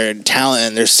replenishes their talent,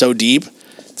 and they're so deep.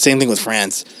 Same thing with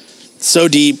France. So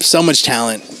deep, so much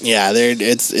talent. Yeah,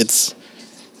 it's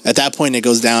at that point it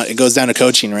goes down to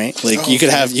coaching, right? Like you could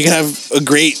have a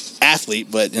great athlete,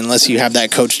 but unless you have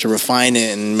that coach to refine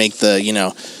it and make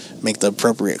the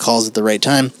appropriate calls at the right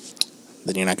time,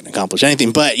 then you're not going to accomplish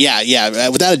anything. But yeah,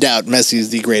 without a doubt, Messi is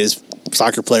the greatest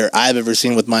soccer player I've ever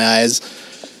seen with my eyes.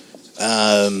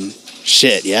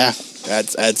 Shit, yeah,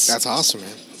 that's awesome,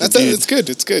 man. It's good.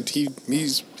 It's good. He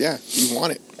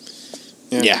won it.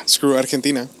 Yeah. Screw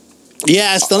Argentina.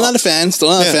 Yeah, still not a fan. Still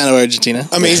not a fan of Argentina.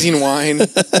 Amazing wine.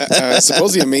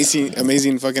 Supposedly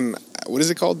amazing fucking, what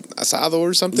is it called? Asado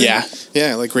or something? Yeah.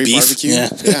 Yeah, like great beef. barbecue. Yeah.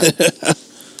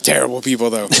 Terrible people,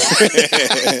 though.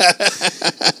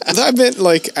 I meant,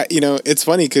 like, it's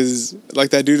funny because,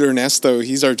 like, that dude Ernesto,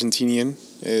 he's Argentinian.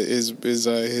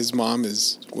 His mom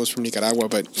was from Nicaragua,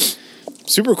 but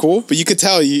super cool. But you could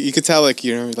tell, like,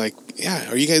 like,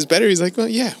 yeah, are you guys better? He's like, well,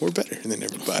 yeah, we're better than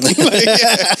everybody. Like,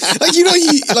 yeah.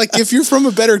 Like, if you're from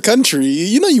a better country,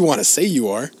 you want to say you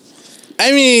are.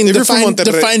 I mean,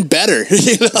 define better.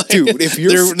 Dude, if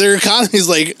you're... Their economy is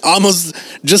like almost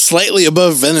just slightly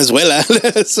above Venezuela.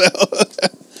 So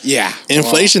yeah.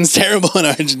 Inflation's terrible in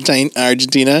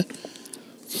Argentina.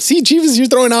 See, Jeeves, you're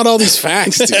throwing out all these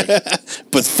facts, dude.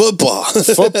 But football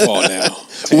now.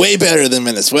 Way better than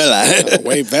Venezuela.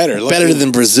 Way better. Better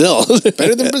than Brazil.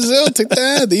 Better than Brazil. Take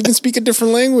that. They even speak a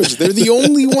different language. They're the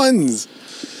only ones.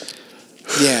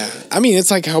 Yeah. I mean,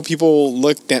 it's like how people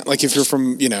look down, like if you're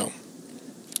from,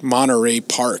 Monterey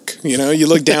Park, you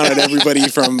look down at everybody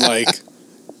from like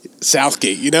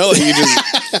Southgate, like you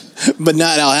just... But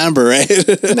not Alhambra, right?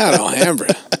 Not Alhambra,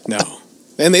 no.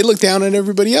 And they look down at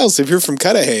everybody else. If you're from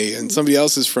Cudahy and somebody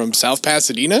else is from South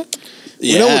Pasadena,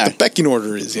 you know what the pecking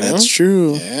order is, That's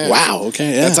true. Yeah. Wow,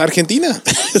 okay, yeah. That's Argentina.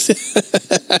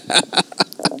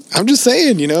 I'm just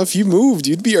saying, if you moved,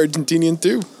 you'd be Argentinian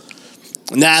too.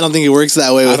 Nah, I don't think it works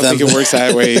that way with them. I don't think it works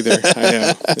that way either. I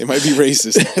know. They might be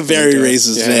racist. Very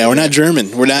racist. Yeah, we're not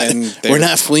German. We're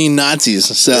not fleeing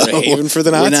Nazis. So even for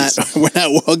the Nazis. We're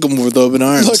not welcome with open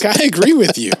arms. Look, I agree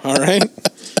with you, all right?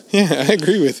 Yeah, I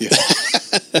agree with you.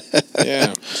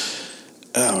 Yeah.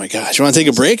 Oh my gosh. You want to take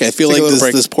a break? I feel like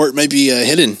this port might be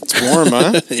hidden. It's warm,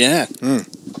 huh? Yeah.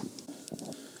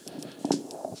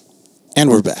 And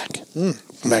we're back.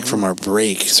 Back from our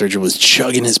break. Sergio was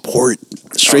chugging his port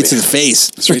straight to the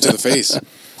face. Straight to the face.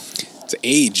 It's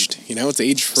aged. It's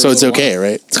aged for so it's okay,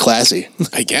 right? It's classy.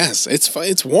 I guess.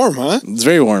 It's warm, huh? It's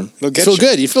very warm. You feel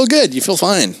good. You feel good. You feel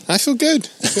fine. I feel good.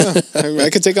 Yeah. I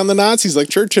could take on the Nazis like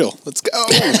Churchill. Let's go.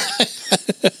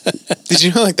 Did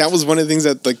you know that was one of the things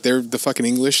that the fucking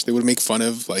English, they would make fun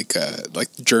of like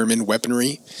German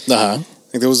weaponry? Uh-huh.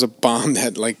 Like there was a bomb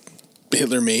that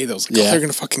Hitler made. I was like, they're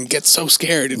gonna fucking get so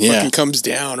scared. It fucking comes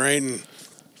down, right? And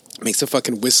makes a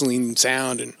fucking whistling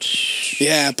sound and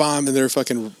bomb, and they're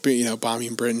fucking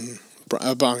bombing Britain,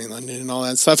 bombing London and all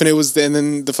that stuff. And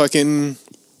then the fucking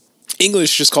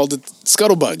English just called it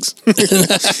scuttlebugs.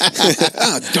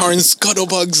 Darn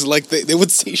scuttlebugs! Like they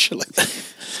would say shit like that.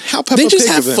 How Peppa They just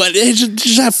Pig have of them. fun. They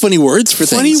just have funny words for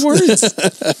things. Funny words.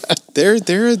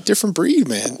 They're a different breed,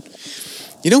 man.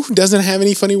 You know who doesn't have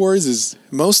any funny words is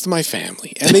most of my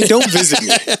family, and they don't visit me.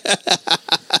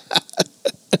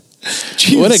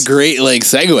 Jeez. What a great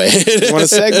segue. You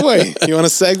want a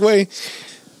segue?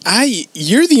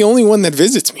 You're the only one that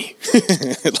visits me.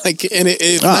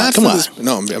 Come on.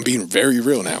 No, I'm being very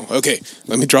real now. Okay,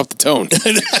 let me drop the tone.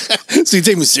 So you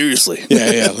take me seriously.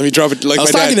 Yeah. Let me drop it. Like I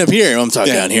was talking up here. I'm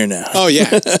talking down here now. Oh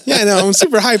yeah. No, I'm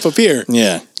super hype up here.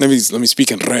 Yeah. Let me speak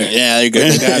in re. Yeah, you're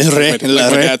good. Like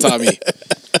my dad taught me.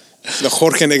 The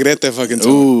Jorge Negrete fucking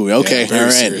tone. Ooh, okay, all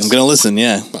right. Serious. I'm gonna listen.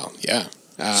 Yeah. Well, yeah.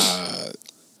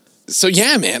 So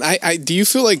yeah, man. I do you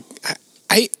feel like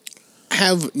I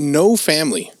have no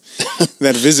family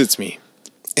that visits me,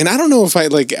 and I don't know if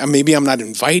maybe I'm not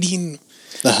inviting,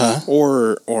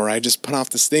 or I just put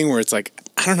off this thing where it's like,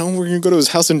 I don't know, we're gonna go to his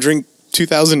house and drink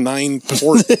 2009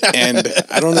 port, and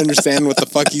I don't understand what the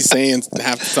fuck he's saying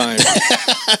half the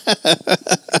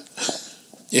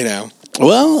time.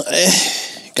 Well.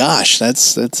 Gosh,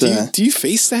 that's. Do you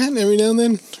face that every now and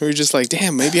then? Or you're just like,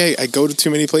 damn, maybe I go to too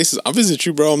many places. I'll visit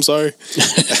you, bro. I'm sorry.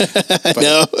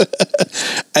 No,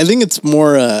 I think it's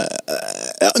more.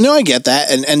 No, I get that,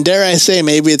 and dare I say,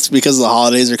 maybe it's because the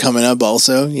holidays are coming up.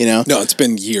 Also, No, it's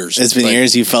been years. It's been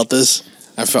years. You felt this?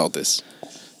 I felt this.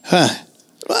 Huh.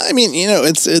 Well, I mean,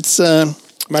 it's.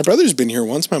 My brother's been here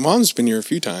once. My mom's been here a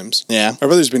few times. Yeah. My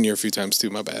brother's been here a few times too.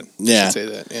 My bad. Yeah. I should say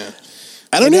that. Yeah.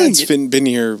 I don't know. He's been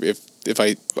here if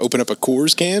I open up a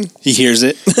Coors can, he hears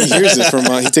it. He hears it from.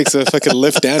 He takes a fucking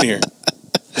lift down here.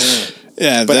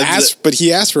 Yeah, but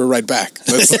he asked for a ride back.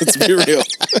 Let's be real.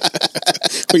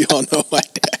 We all know my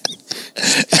dad.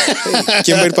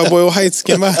 ¿Quién va a ir para Boyle Heights?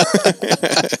 ¿Quién va?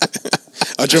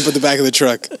 I'll jump at the back of the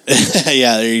truck.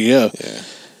 Yeah, there you go.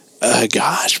 Yeah.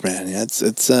 Gosh, man,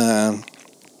 it's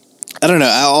I don't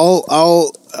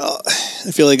know.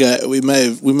 I feel like we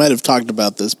might have talked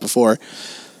about this before.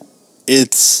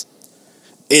 It's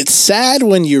sad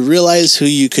when you realize who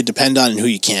you could depend on and who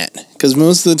you can't. Because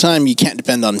most of the time you can't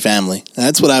depend on family. And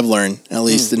that's what I've learned, at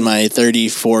least in my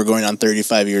 34 going on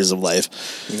 35 years of life.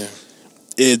 Yeah.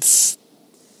 It's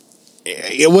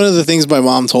one of the things my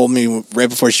mom told me right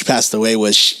before she passed away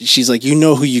was she's like, you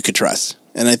know who you could trust.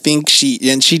 And I think she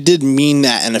did mean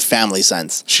that in a family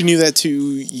sense. She knew that to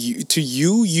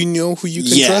you know who you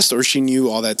can trust, or she knew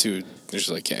all that too.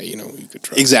 She's like, yeah, you know who you could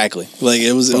trust. Exactly. Like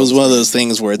it was one of those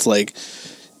things where it's like,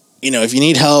 you know, if you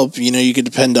need help, you know, you could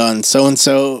depend on so and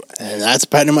so, and that's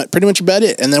pretty much about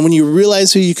it. And then when you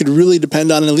realize who you could really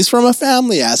depend on, at least from a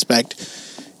family aspect,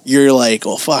 you're like,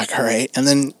 well, fuck, all right. And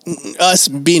then us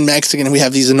being Mexican, we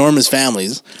have these enormous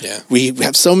families. Yeah, we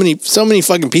have so many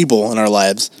fucking people in our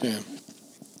lives. Yeah.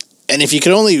 And if you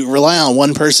could only rely on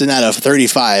one person out of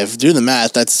 35, do the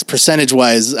math. That's percentage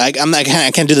wise. I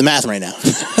can't do the math right now.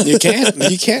 You can't.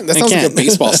 That sounds like a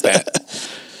baseball stat.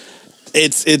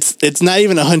 It's not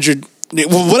even 100.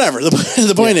 Well, whatever.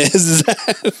 The point is that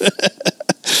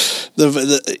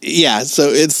so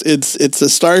it's a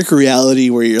stark reality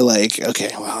where you're like,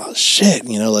 okay, well, shit,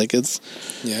 you know, like it's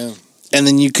and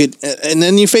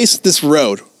then you face this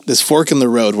road. This fork in the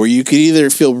road where you could either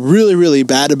feel really, really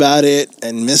bad about it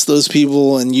and miss those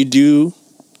people, and you do,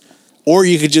 or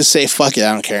you could just say, fuck it,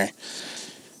 I don't care.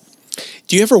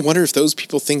 Do you ever wonder if those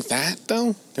people think that,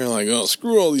 though? They're like, oh,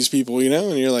 screw all these people, you know?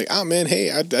 And you're like, oh, man,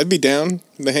 hey, I'd be down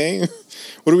to hang.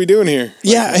 What are we doing here?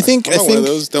 Yeah, like, I think one of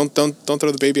those. Don't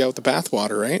throw the baby out with the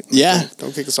bathwater, right? Yeah.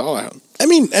 Don't kick us all out. I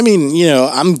mean, you know,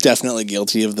 I'm definitely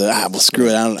guilty of the, well, screw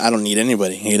it, I don't need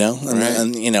anybody, you know?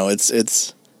 And you know,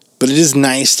 it's... But it is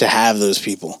nice to have those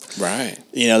people. Right.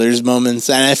 You know, there's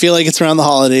moments, and I feel like it's around the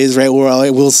holidays, right,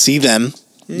 where we'll see them,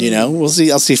 you know, I'll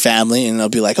see family, and they'll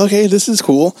be like, okay, this is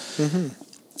cool. Mm-hmm.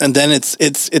 And then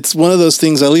it's one of those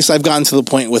things, at least I've gotten to the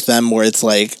point with them where it's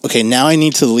like, okay, now I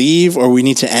need to leave, or we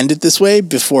need to end it this way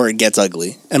before it gets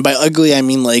ugly. And by ugly, I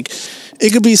mean, like,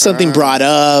 it could be something brought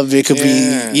up. It could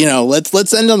be, you know,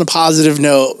 let's end on a positive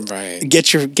note. Right.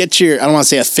 Get your, I don't want to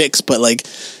say a fix, but like,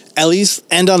 at least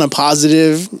end on a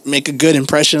positive, make a good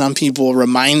impression on people,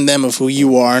 remind them of who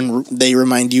you are, and they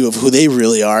remind you of who they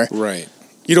really are. Right.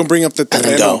 You don't bring up the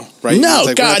terreno, right? No,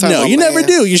 like, God, no. You never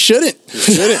do. You shouldn't.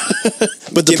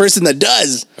 But the person that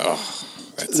does,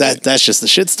 that's just the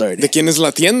shit starter. ¿De quién es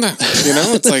la tienda? You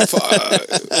know, it's like,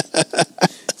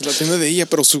 la tienda de ella,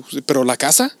 pero la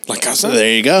casa? La casa?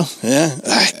 There you go. Yeah.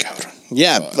 Ay, cabrón.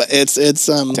 Yeah, but it's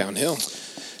downhill.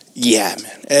 Yeah,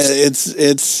 man. It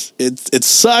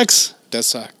sucks. It does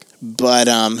suck. But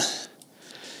I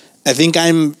think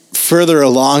I'm further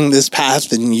along this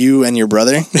path than you and your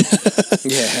brother.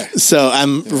 Yeah. So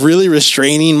I'm really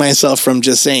restraining myself from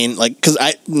just saying, like, because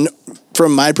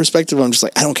from my perspective, I'm just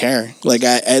like, I don't care. Like,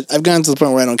 I've gotten to the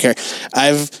point where I don't care.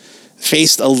 I've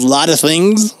faced a lot of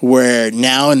things where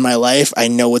now in my life, I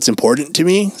know what's important to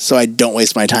me, so I don't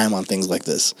waste my time on things like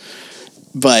this.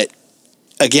 But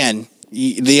again,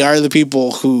 they are the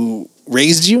people who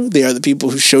raised you. They are the people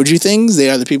who showed you things. They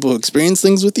are the people who experienced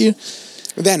things with you.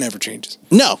 That never changes.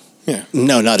 No. Yeah.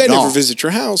 No, not at all. They never visit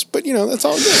your house, but, you know, that's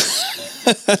all good.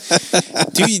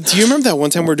 Do you remember that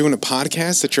one time we were doing a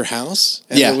podcast at your house?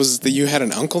 And yeah. It was that you had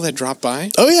an uncle that dropped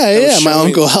by? Oh, yeah. My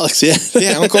Uncle Alex, yeah.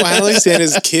 Yeah, Uncle Alex and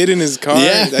his kid in his car.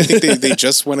 Yeah. I think they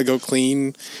just went to go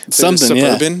clean something,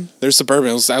 Suburban. Yeah. Their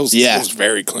Suburban. It was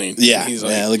very clean. Yeah. He's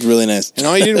like, it looked really nice. And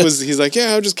all he did was, he's like,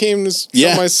 yeah, I just came to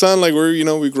show my son, like,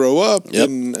 we grow up. Yep.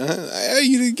 And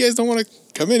you guys don't want to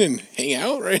come in and hang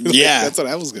out, right? Like, yeah, that's what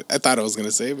I thought I was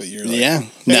gonna say, but you're like, yeah, hey.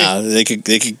 No, they could,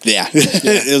 yeah.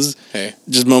 It was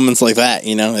just moments like that,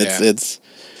 you know. It's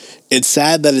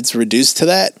sad that it's reduced to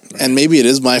that, and maybe it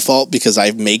is my fault because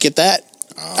I make it that.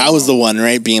 I was the one,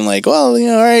 right, being like, well, you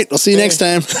know, all right, I'll see you next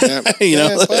time. You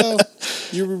know, well,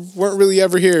 you weren't really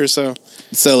ever here, so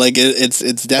like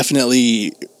it's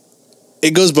definitely,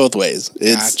 it goes both ways.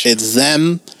 It's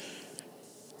them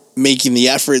making the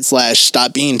effort /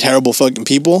 stop being terrible fucking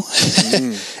people,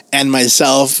 and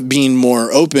myself being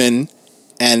more open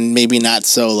and maybe not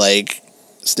so like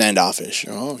standoffish.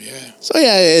 Oh yeah. So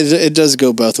yeah, it does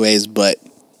go both ways, but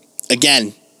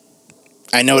again,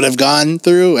 I know what I've gone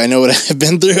through. I know what I've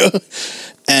been through,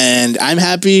 and I'm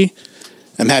happy.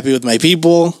 I'm happy with my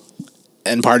people,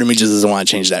 and part of me just doesn't want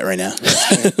to change that right now.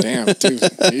 Damn, dude,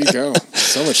 there you go.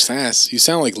 So much sass. You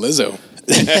sound like Lizzo.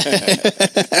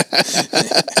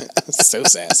 So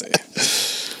sassy.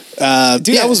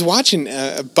 Dude, I was watching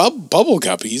Bubble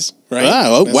Guppies, right?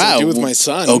 Oh, wow. I do with my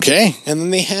son. Okay. And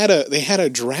then they had a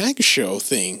drag show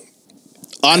thing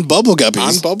On Bubble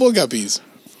Guppies. on Bubble Guppies.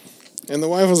 And the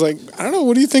wife was like, I don't know,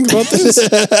 what do you think about this?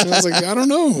 And I was like, I don't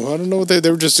know what they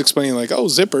were just explaining, like, oh,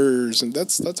 zippers, and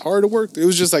that's hard to work. It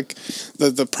was just like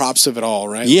the props of it all,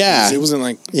 right? Yeah. It wasn't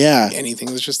like Yeah. anything.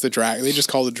 It was just the drag. They just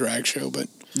called it drag show, but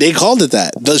They called it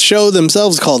that. The show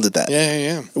themselves called it that.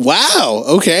 yeah. Wow.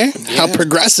 Okay. How Yeah.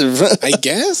 progressive. I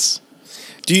guess.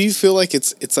 Do you feel like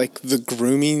it's like the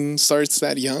grooming starts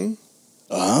that young?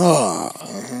 Oh.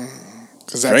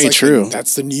 Because Very true.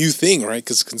 That's the new thing, right?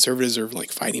 Because conservatives are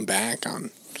like fighting back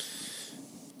on,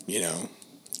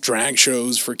 drag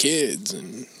shows for kids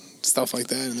and stuff like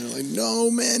that. And they're like,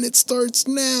 no, man, it starts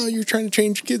now. You're trying to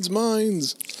change kids'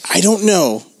 minds. I don't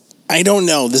know.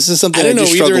 This is something I didn't know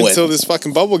just either struggle with. until this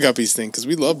fucking Bubble Guppies thing, because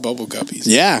we love Bubble Guppies.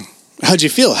 Yeah. How'd you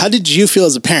feel? How did you feel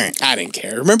as a parent? I didn't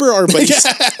care. Remember our buddy?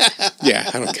 Yeah,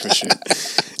 I don't give a shit.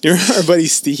 You remember our buddy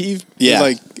Steve?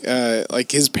 Yeah.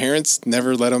 Like his parents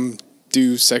never let him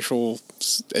do sexual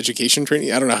education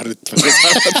training. I don't know how to.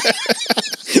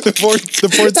 The port's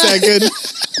that good.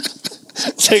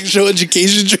 Sexual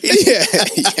education training.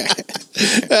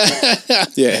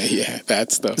 Yeah,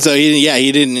 that stuff. So he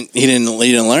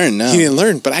didn't learn. No. He didn't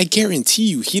learn, but I guarantee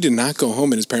you, he did not go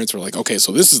home and his parents were like, "Okay,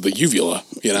 so this is the uvula,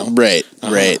 Right.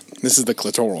 Right. This is the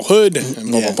clitoral hood,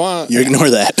 and blah blah blah." You ignore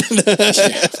that.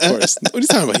 Yeah, of course. What are you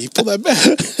talking about? He pulled that back.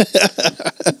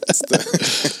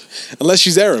 Unless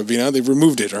she's Arab, they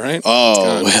removed it. All right.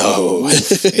 Oh,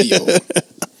 Hey, yo.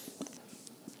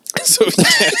 So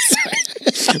yes.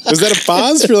 Was that a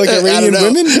pause for like Iranian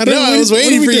women? I was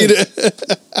waiting for you to.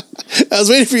 I was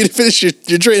waiting for you to finish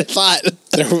your train of thought.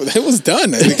 That was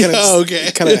done.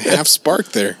 It kind of half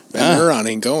sparked there. That neuron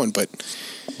ain't going, but.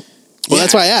 Well,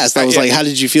 that's why I asked. I was like, how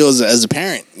did you feel as a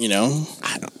parent?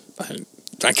 I don't.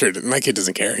 My kid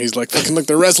doesn't care. He's like, fucking look,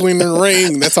 they're wrestling in the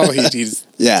ring. That's all he's.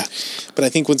 Yeah. But I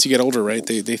think once you get older, right,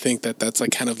 they think that's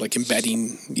like kind of like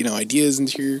embedding, ideas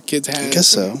into your kids' heads. I guess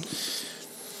so.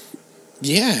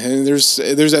 Yeah, and there's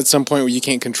at some point where you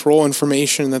can't control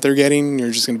information that they're getting. You're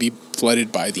just going to be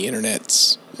flooded by the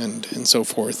internets and so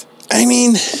forth. I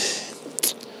mean,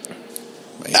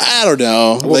 I don't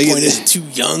know. At what point is it too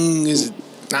young? Is it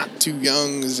not too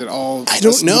young? Is it all? I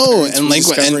don't know. And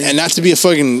not to be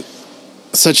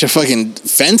such a fucking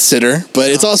fence sitter, but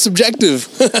it's all subjective.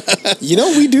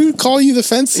 We do call you the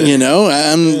fence sitter.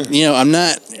 I'm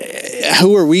not.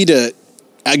 Who are we to?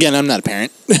 Again, I'm not a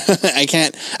parent. I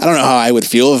don't know how I would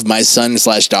feel if my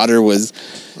son/daughter was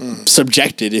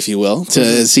subjected, if you will,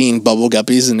 to seeing Bubble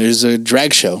Guppies and there's a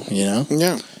drag show, Yeah.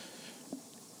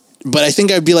 But I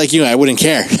think I'd be like you. I wouldn't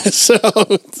care.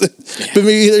 But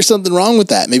maybe there's something wrong with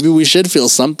that. Maybe we should feel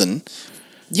something.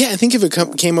 Yeah, I think if it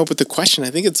came up with the question,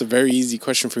 I think it's a very easy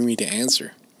question for me to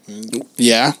answer.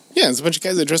 Yeah? Yeah, it's a bunch of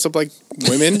guys that dress up like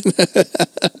women.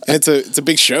 And it's a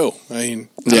big show. I mean,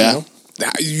 I don't know.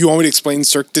 You want me to explain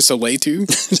Cirque du Soleil too?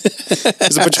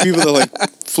 There's a bunch of people that like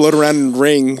float around and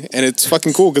ring, and it's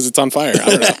fucking cool because it's on fire. I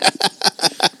don't know.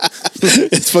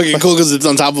 It's fucking cool because it's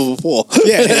on top of a pool.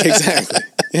 Yeah, exactly.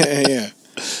 Yeah.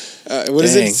 What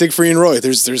is it? Siegfried and Roy.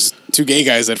 There's two gay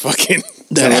guys that fucking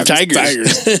have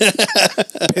tigers.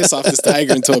 Piss off this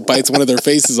tiger until it bites one of their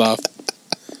faces off.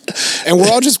 And we're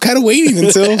all just kind of waiting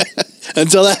until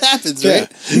that happens,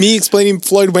 right? Yeah. Me explaining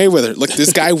Floyd Mayweather. Look,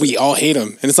 this guy, we all hate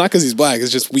him. And it's not because he's black.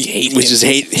 It's just we hate him. We just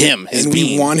hate him. And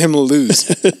we want him to lose.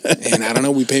 And I don't know,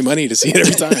 we pay money to see it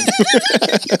every time.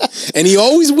 And he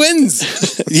always wins.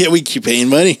 Yeah, we keep paying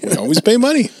money. We always pay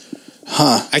money.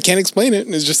 Huh. I can't explain it.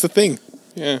 It's just a thing.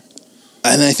 Yeah.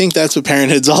 And I think that's what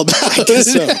parenthood's all about. I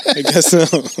guess so.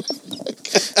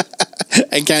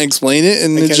 I can't explain it,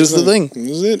 and it's just the thing.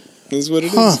 This is it. This is what it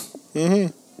is.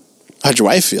 Mm-hmm. How'd your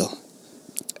wife feel?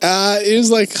 It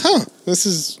was like, this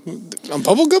is on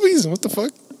Bubble Guppies? What the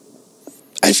fuck?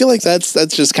 I feel like that's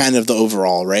just kind of the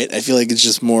overall, right? I feel like it's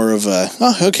just more of a,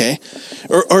 okay.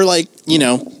 Or like,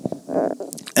 and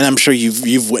I'm sure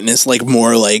you've witnessed like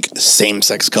more like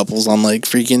same-sex couples on like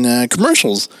freaking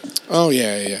commercials. Oh,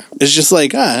 yeah. It's just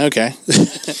like, okay.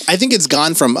 I think it's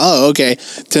gone from, okay,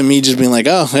 to me just being like,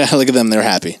 look at them, they're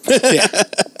happy.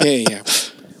 Yeah.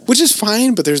 Which is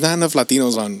fine, but there's not enough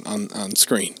Latinos on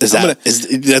screen.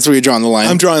 That's where you're drawing the line?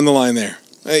 I'm drawing the line there.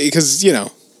 Because,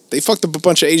 they fucked up a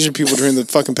bunch of Asian people during the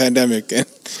fucking pandemic. And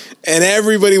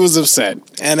everybody was upset.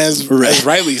 And as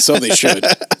rightly so they should.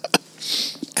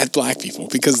 At black people,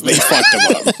 because they fucked them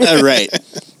up. Right.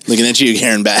 Looking at you,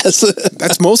 Karen Bass.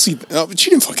 That's mostly... but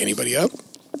she didn't fuck anybody up.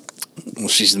 Well,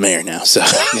 she's the mayor now, so...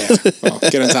 Yeah, well,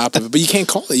 get on top of it. But you can't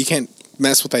call it. You can't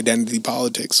mess with identity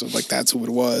politics. So like that's who it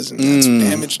was, and that's who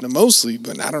damaged them mostly.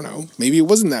 But I don't know. Maybe it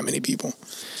wasn't that many people.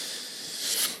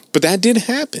 But that did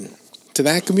happen to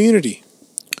that community.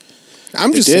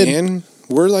 I'm just saying,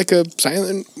 we're like a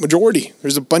silent majority.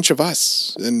 There's a bunch of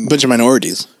us, and bunch of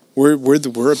minorities. We're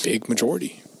a big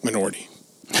minority.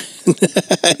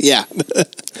 Yeah.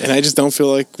 And I just don't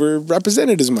feel like we're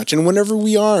represented as much. And whenever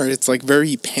we are, it's like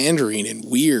very pandering and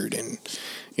weird. And,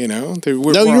 you know,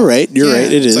 you're right. You're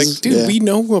right. It is. Like, dude, we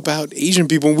know about Asian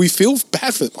people and we feel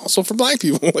bad for them. Also for black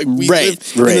people. Like, we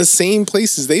live in the same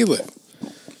places they live.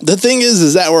 The thing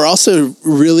is that we're also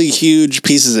really huge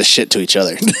pieces of shit to each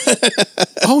other.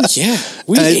 Oh, yeah.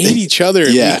 We hate each other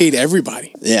and we hate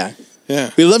everybody. Yeah.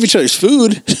 Yeah. We love each other's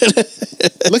food.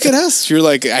 Look at us. You're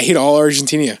like, I hate all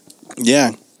Argentina.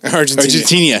 Yeah.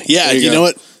 Argentina. Yeah. You know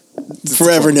what?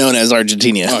 Forever known as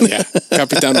Argentina. Oh, yeah.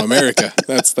 Capitano America.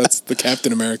 That's the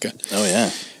Captain America. Oh,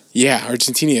 yeah. Yeah,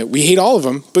 Argentina. We hate all of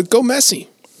them, but go Messi.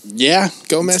 Yeah.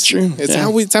 Go Messi. True.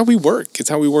 It's how we work. It's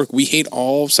how we work. We hate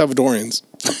all Salvadorians,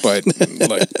 but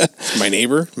like my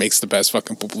neighbor makes the best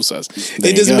fucking pupusas.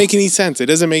 It doesn't make any sense. It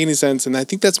doesn't make any sense. And I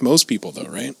think that's most people though,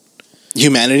 right?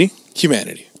 Humanity.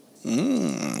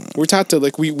 We're taught to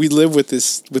like we live with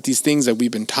these things that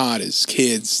we've been taught as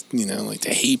kids, you know, like to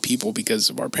hate people because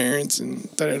of our parents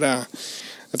and da-da-da.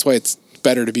 That's why it's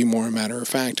better to be more a matter of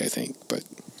fact, I think. But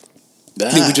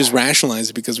I think we just rationalize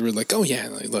it because we're like, oh yeah,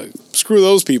 like look, screw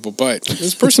those people, but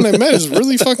this person I met is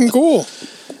really fucking cool.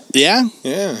 Yeah.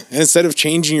 Yeah. And instead of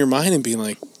changing your mind and being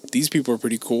like, these people are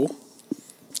pretty cool,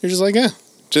 you're just like, yeah,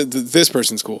 this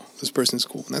person's cool. This person's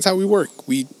cool. And that's how we work.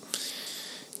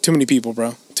 Too many people,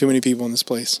 bro. Too many people in this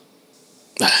place.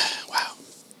 Wow.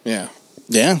 Yeah.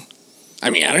 Yeah. I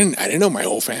mean, I didn't know my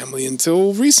whole family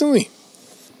until recently.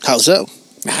 How so?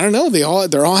 I don't know.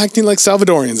 They're all acting like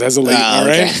Salvadorians as of late. All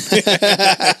right.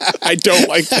 I don't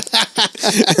like them.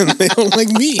 And they don't like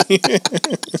me.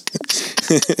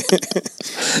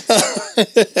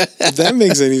 If that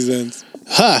makes any sense.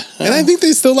 And I think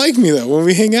they still like me though when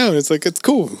we hang out. It's like it's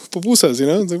cool, pupusas, you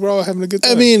know. It's like we're all having a good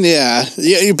time. I mean, yeah.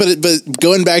 But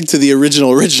going back to the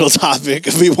original topic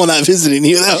of people not visiting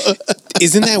you, though,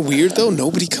 isn't that weird though?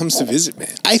 Nobody comes to visit,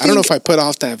 man. I don't know if I put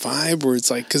off that vibe where it's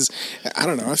like because I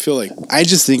don't know. I feel like I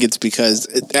just think it's because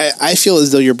I feel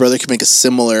as though your brother could make a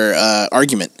similar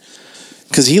argument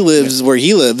because he lives where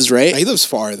he lives, right? He lives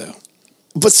far though.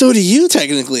 But so do you,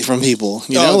 technically, from people.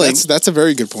 You know, like that's a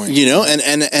very good point. You know, and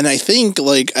I think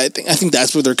I think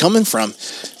that's where they're coming from.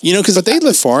 You know, but they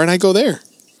live far, and I go there.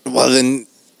 Well, then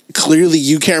clearly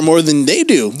you care more than they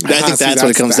do. I think that's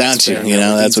what it comes down to. You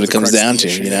know, that's what it comes down to.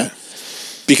 You know,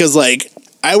 because like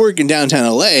I work in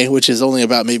downtown LA, which is only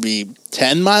about maybe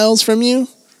 10 miles from you,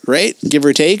 right? Give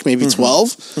or take, maybe 12.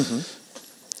 Mm-hmm.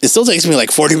 It still takes me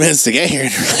like 40 minutes to get here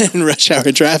in rush hour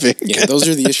traffic. Yeah, those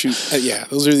are the issues.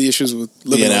 Those are the issues with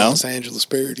living in Los Angeles,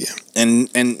 period. Yeah, and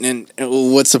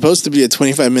what's supposed to be a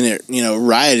 25-minute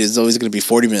ride is always going to be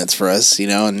 40 minutes for us. You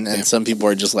know, and some people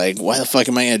are just like, why the fuck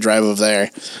am I going to drive over there?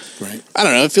 Right. I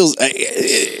don't know. It feels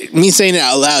me saying it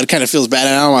out loud kind of feels bad.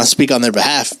 And I don't want to speak on their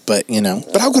behalf, but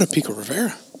But I'll go to Pico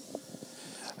Rivera.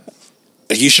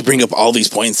 You should bring up all these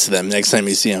points to them next time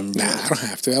you see them. Nah, I don't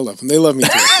have to. I love them. They love me too.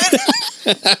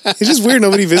 It's just weird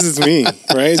nobody visits me,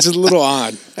 right? It's just a little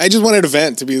odd. I just wanted a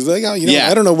vent to be like, I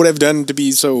don't know what I've done to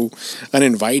be so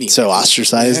uninviting. So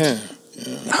ostracized? Yeah.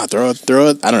 Throw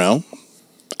it. I don't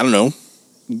know.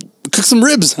 Cook some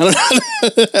ribs. I don't know.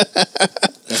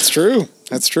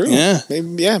 That's true. Yeah.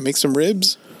 Maybe, make some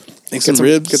ribs. Get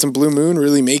some Blue Moon,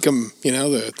 really make them,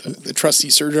 the trusty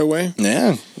Sergio way.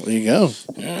 Yeah, there you go.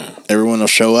 Yeah. Everyone will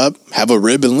show up, have a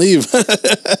rib, and leave.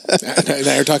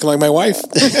 Now you're talking like my wife.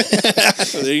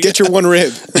 Get your one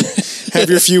rib. Have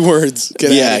your few words.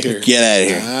 Get out of here. Get out of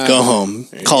here. Go home.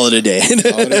 Call it a day.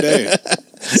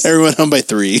 Everyone home by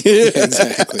 3.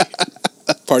 Exactly.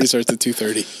 Party starts at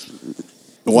 2:30.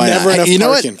 Why Never not? enough You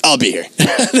know parking. what? I'll be here.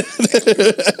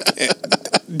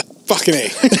 Fucking A.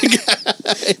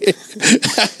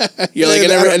 You're like,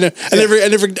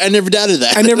 I never doubted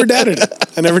that. I never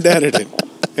doubted it.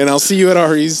 And I'll see you at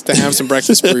Ari's to have some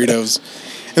breakfast burritos.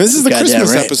 And this is the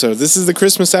Christmas episode. This is the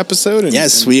Christmas episode. And,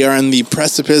 yes, we are on the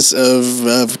precipice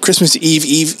of Christmas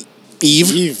Eve.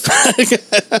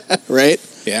 Right?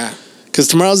 Yeah. Because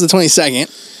tomorrow's the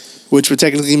 22nd. Which would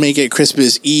technically make it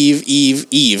Christmas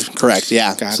Eve. Correct,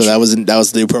 yeah. Gotcha. So that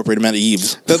was the appropriate amount of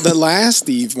Eves. The last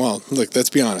Eve, well, look, let's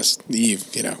be honest. The Eve,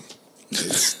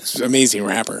 it's an amazing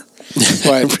rapper.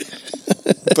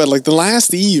 But like the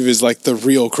last Eve is like the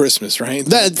real Christmas, right?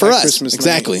 For us, Christmas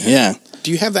exactly, night. yeah.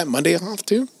 Do you have that Monday off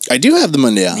too? I do have the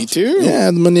Monday off. Me too. Yeah, I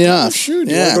have the Monday off. Shoot,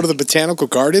 you want to go to the botanical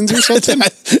gardens or something?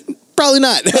 probably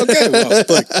not. Okay, well,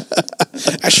 look,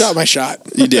 I shot my shot.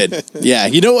 You did. Yeah.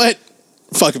 You know what?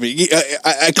 Fuck me.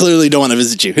 I clearly don't want to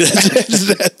visit you.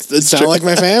 that's Sound like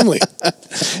my family.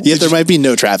 Yet there might be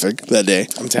no traffic that day.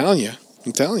 I'm telling you.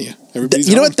 Everybody's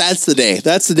You know home. what? That's the day.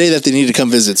 That's the day that they need to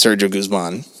come visit Sergio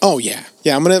Guzman. Oh, yeah.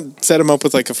 Yeah, I'm going to set him up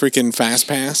with like a freaking fast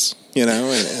pass, and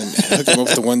hook him up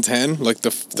with the 110. Like the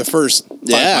first 5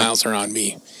 miles are on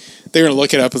me. They're going to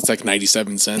look it up. It's like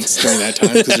 97 cents during that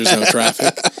time because there's no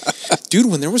traffic.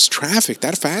 Dude, when there was traffic,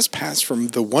 that fast pass from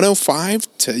the 105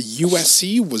 to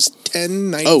USC was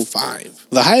 $10.95.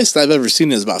 The highest I've ever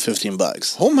seen is about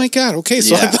 $15. Oh my God. Okay.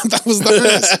 So I thought that was the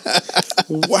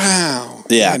highest. Wow.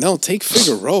 Yeah. No, take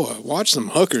Figueroa. Watch some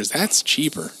hookers. That's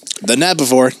cheaper. Done that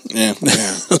before. Yeah.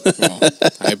 Well,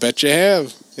 I bet you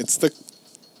have. It's the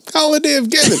holiday of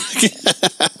giving.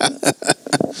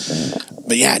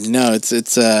 But yeah, no, it's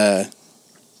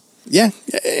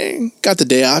got the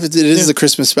day off. It is a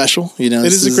Christmas special, you know.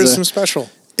 It is a Christmas special.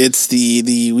 It's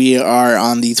we are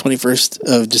on the 21st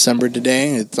of December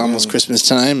today. It's almost Christmas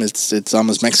time. It's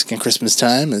almost Mexican Christmas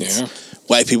time. It's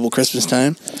white people Christmas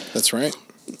time. That's right.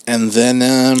 And then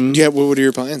what are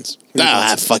your plans? I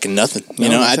have fucking nothing. You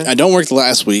know, I don't work the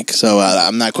last week, so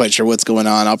I'm not quite sure what's going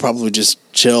on. I'll probably just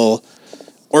chill.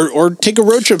 Or take a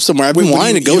road trip somewhere. I've been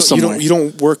wanting to go somewhere. You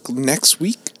don't work next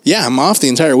week? Yeah, I'm off the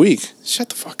entire week. Shut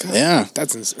the fuck up. Yeah.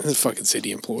 That's fucking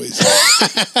city employees.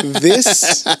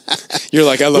 You're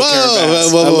like, I love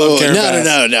Karen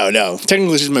Bass. No.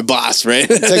 Technically, she's my boss, right?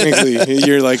 Technically,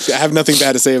 you're like, I have nothing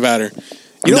bad to say about her.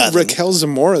 You know, Nothing. Raquel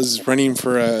Zamora is running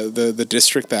for the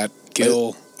district that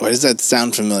Gil... Why does that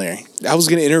sound familiar? I was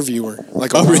going to interview her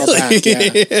like a while back.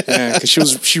 Yeah,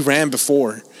 because she ran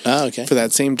before. Oh, okay. For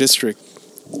that same district.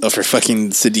 Oh, for fucking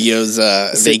Cedillo's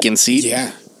vacant seat?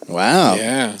 Yeah. Wow.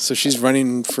 Yeah. So she's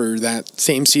running for that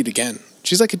same seat again.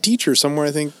 She's like a teacher somewhere,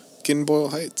 I think, in Boyle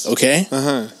Heights. Okay.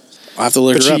 Uh-huh. I'll have to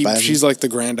look her up. She's like the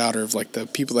granddaughter of like the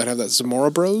people that have that Zamora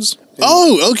Bros.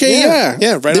 Oh, okay, yeah.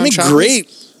 Yeah, right. They make great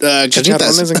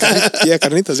carnitas.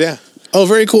 Carnitas, yeah. Oh,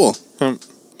 very cool.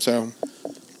 So...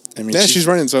 I mean, she's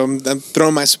running, so I'm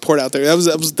throwing my support out there. There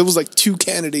was like 2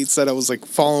 candidates that I was like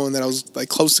following that I was like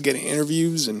close to getting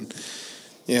interviews, and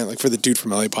like for the Dude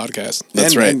from LA podcast.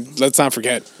 That's right. And let's not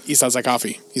forget East Outside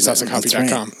Coffee,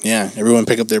 easthoutsidecoffee.com. Right. Yeah, everyone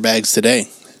pick up their bags today.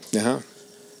 Yeah.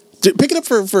 Pick it up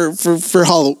for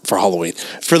Halloween,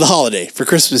 for the holiday, for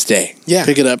Christmas Day. Yeah.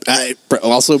 Pick it up.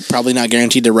 Also, probably not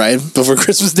guaranteed to arrive before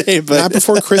Christmas Day, but not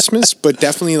before Christmas, but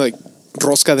definitely like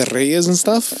Rosca de Reyes and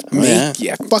stuff.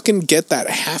 Fucking get that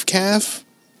half calf.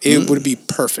 It would be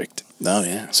perfect. Oh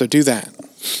yeah. So do that.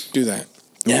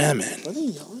 Yeah, man. What are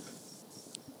you yelling?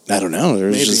 I don't know.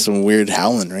 There's just some weird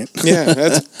howling, right? Yeah,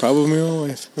 that's probably my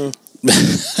wife. Oh.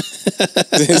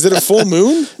 Is it a full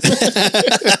moon?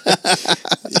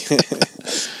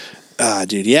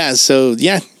 Dude. Yeah. So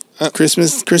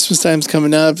Christmas time's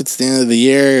coming up. It's the end of the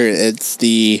year. It's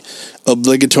the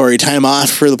obligatory time off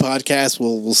for the podcast.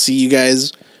 We'll see you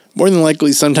guys more than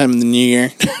likely sometime in the new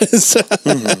year.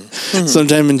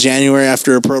 Sometime in January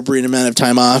after appropriate amount of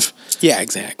time off. Yeah,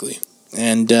 exactly.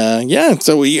 And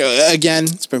so we again,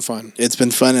 it's been fun. It's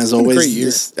been fun as always. A great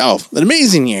year. An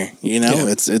amazing year. You know,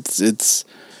 it's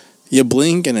you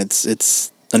blink and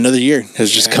it's another year has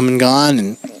just come and gone,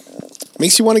 and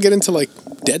makes you want to get into like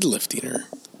deadlifting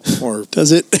or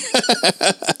does it?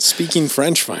 Speaking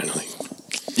French finally.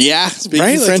 Yeah,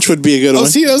 speaking French would be a good one. Oh,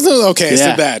 see, I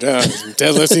said that.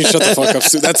 Deadlifting, shut the fuck up.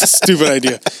 That's a stupid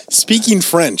idea. Speaking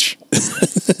French.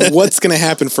 What's going to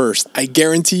happen first? I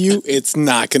guarantee you it's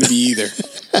not going to be either.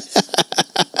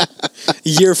 A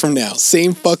year from now,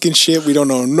 same fucking shit. We don't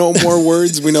know no more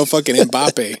words. We know fucking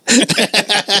Mbappe.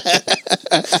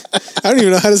 I don't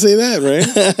even know how to say that, right?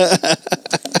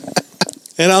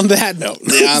 And on that note.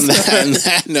 On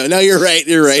that note. No, you're right.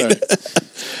 Sorry.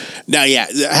 No, yeah.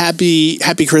 Happy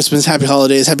Christmas, happy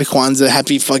holidays, happy Kwanzaa,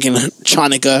 happy fucking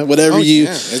Chanukah, whatever you.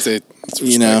 Yeah, it's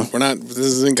you know. We're not. This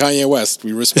isn't Kanye West.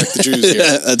 We respect the Jews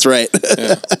here. That's right.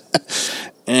 Yeah.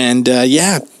 And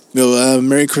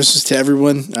Merry Christmas to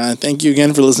everyone. Thank you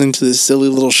again for listening to this silly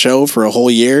little show for a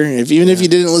whole year. If you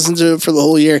didn't listen to it for the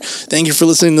whole year, thank you for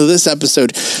listening to this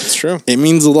episode. It's true. It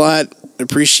means a lot.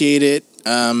 Appreciate it.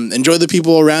 Enjoy the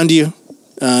people around you.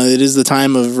 It is the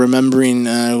time of remembering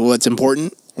what's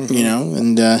important. You know,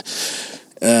 and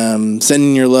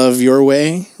sending your love your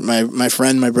way. My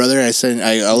friend, my brother, I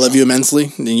love you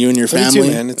immensely, and you and your family. Me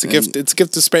too, man. It's a gift. It's a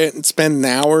gift to spend an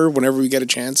hour whenever we get a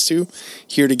chance to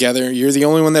here together. You're the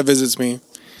only one that visits me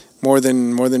more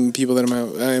than people that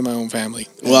are in my own family.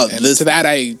 Well, to that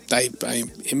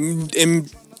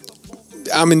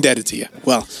I'm indebted to you.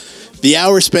 Well, the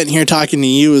hour spent here talking to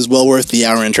you is well worth the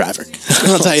hour in traffic.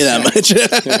 I'll tell you that much.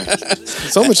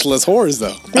 So much less whores,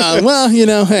 though. Well,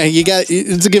 hey,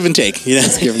 it's a give and take.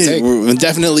 It's a give and take. We're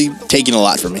definitely taking a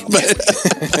lot from me.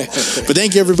 But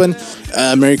thank you, everyone.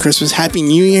 Merry Christmas. Happy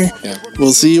New Year. Yeah.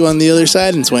 We'll see you on the other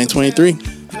side in 2023.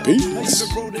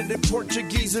 Peace.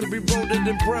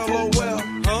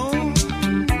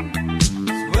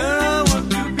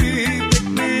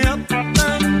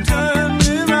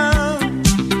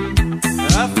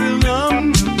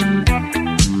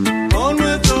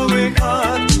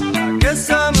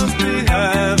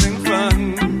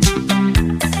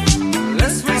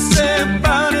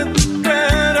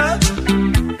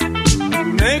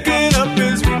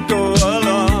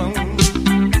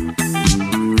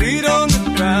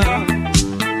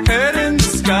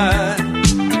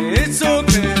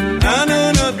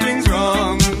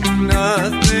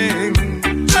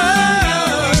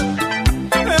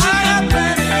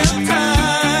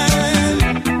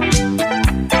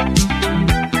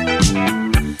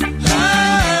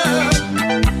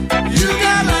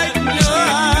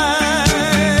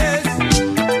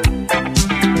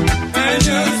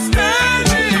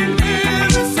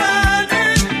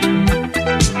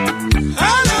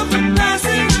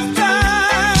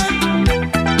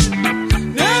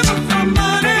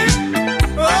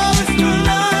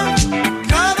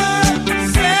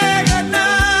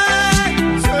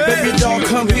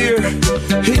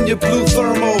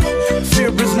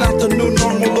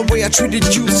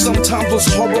 Treated you sometimes was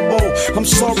horrible. I'm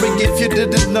sorry if you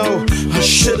didn't know. I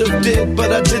should've did,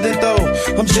 but I didn't though.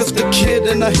 I'm just a kid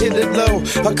and I hit it low.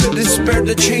 I couldn't spare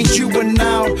to change you, and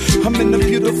now I'm in the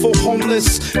beautiful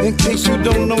homeless. In case you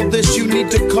don't know this, you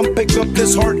need to come pick up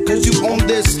this heart, cause you own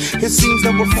this. It seems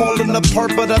that we're falling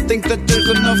apart, but I think that there's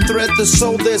enough thread to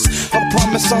sew this. I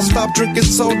promise I'll stop drinking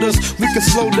sodas. We can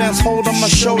slow dance, hold on my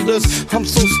shoulders. I'm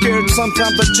so scared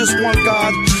sometimes I just want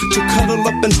God to cuddle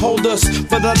up and hold us,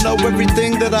 but I know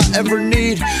everything that I ever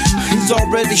need, He's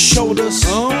already showed us.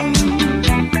 Home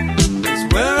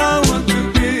is where I